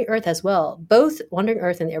Wandering Earth as well, both Wandering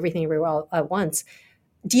Earth and Everything Everywhere All at Once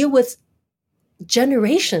deal with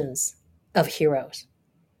generations of heroes.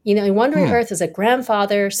 In Wandering Earth is a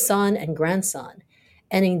grandfather, son, and grandson.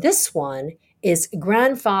 And in this one is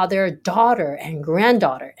grandfather, daughter, and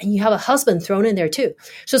granddaughter. And you have a husband thrown in there too.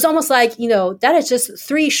 So it's almost like, that is just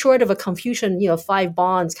 3 short of a Confucian, 5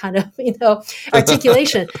 bonds kind of,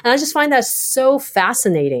 articulation. And I just find that so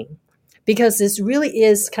fascinating. Because this really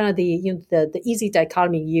is kind of the easy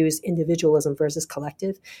dichotomy you use, individualism versus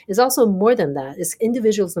collective. It's also more than that. It's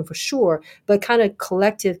individualism for sure, but kind of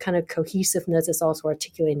collective, kind of cohesiveness is also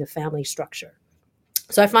articulating the family structure.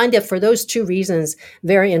 So I find that for those 2 reasons,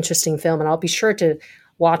 very interesting film, and I'll be sure to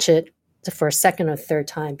watch it for a second or third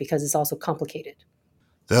time because it's also complicated.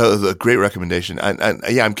 The great recommendation. And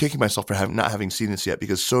yeah, I'm kicking myself for not having seen this yet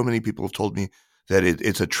because so many people have told me that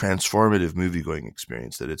it's a transformative movie-going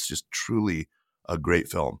experience, that it's just truly a great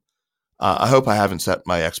film. I hope I haven't set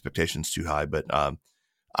my expectations too high, but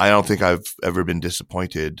I don't think I've ever been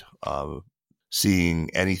disappointed seeing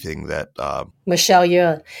anything that Michelle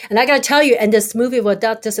Yeoh. And I got to tell you, and this movie will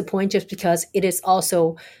not disappoint just because it is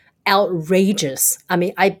also outrageous. I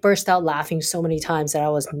mean, I burst out laughing so many times that I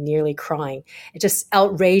was nearly crying. It's just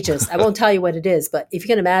outrageous. I won't tell you what it is, but if you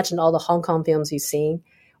can imagine all the Hong Kong films you've seen,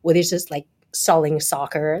 where it's just like selling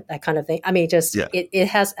soccer, that kind of thing. I mean, it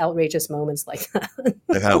has outrageous moments like that.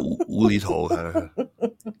 That kind of lead hole.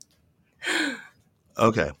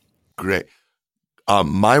 Okay, great.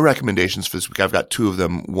 My recommendations for this week, I've got 2 of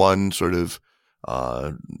them. One sort of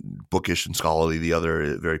bookish and scholarly, the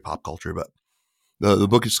other very pop culture. But the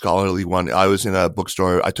bookish scholarly one, I was in a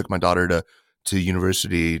bookstore. I took my daughter to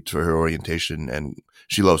university for her orientation, and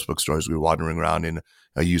she loves bookstores. We were wandering around in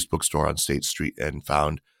a used bookstore on State Street and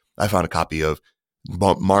I found a copy of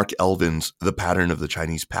Mark Elvin's The Pattern of the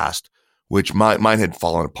Chinese Past, which mine had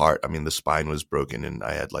fallen apart. I mean, the spine was broken and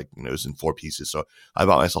I had it was in 4 pieces. So I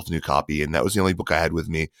bought myself a new copy, and that was the only book I had with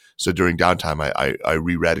me. So during downtime, I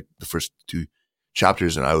reread the first 2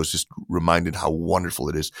 chapters, and I was just reminded how wonderful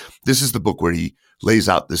it is. This is the book where he lays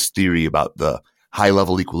out this theory about the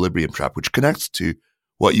high-level equilibrium trap, which connects to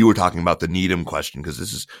what you were talking about, the Needham question, because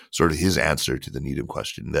this is sort of his answer to the Needham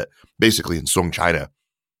question, that basically in Song China,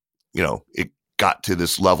 it got to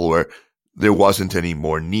this level where there wasn't any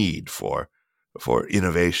more need for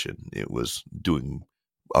innovation. It was doing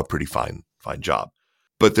a pretty fine job.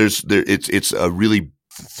 But it's a really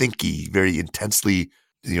thinky, very intensely,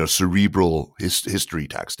 cerebral history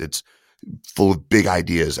text. It's full of big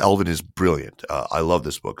ideas. Elvin is brilliant. I love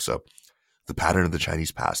this book. So The Pattern of the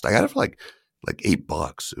Chinese Past. I got it for like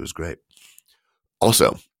 $8. It was great.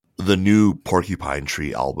 Also, the new Porcupine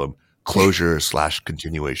Tree album, Closure /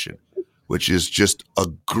 Continuation, which is just a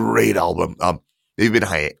great album. They've been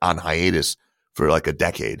on hiatus for like a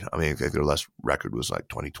decade. I mean, I think their last record was like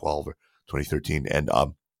 2012 or 2013. And,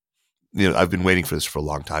 I've been waiting for this for a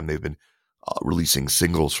long time. They've been releasing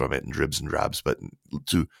singles from it and dribs and drabs, but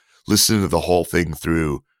to listen to the whole thing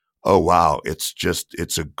through, oh, wow,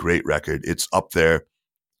 it's a great record. It's up there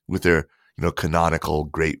with their, canonical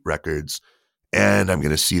great records. And I'm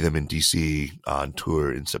going to see them in DC on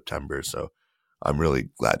tour in September. So I'm really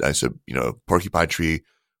glad. I said, Porcupine Tree,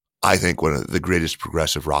 I think one of the greatest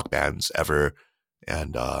progressive rock bands ever.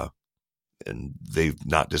 And they've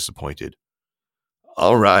not disappointed.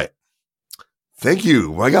 All right. Thank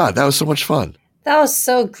you. My God, that was so much fun. That was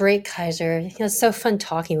so great, Kaiser. It was so fun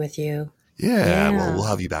talking with you. Yeah. Well, we'll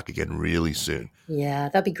have you back again really soon. Yeah,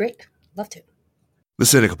 that'd be great. Love to. The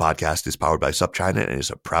Sinica Podcast is powered by SupChina and is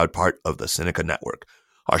a proud part of the Sinica Network.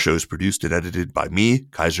 Our show is produced and edited by me,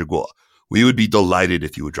 Kaiser Guo, We would be delighted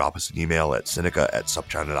if you would drop us an email at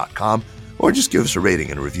sinica@supchina.com or just give us a rating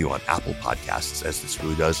and a review on Apple Podcasts, as this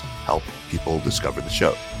really does help people discover the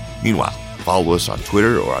show. Meanwhile, follow us on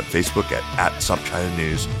Twitter or on Facebook at SupChina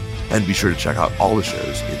News, and be sure to check out all the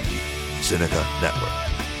shows in the Sinica Network.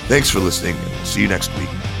 Thanks for listening, and we'll see you next week.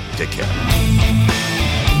 Take care.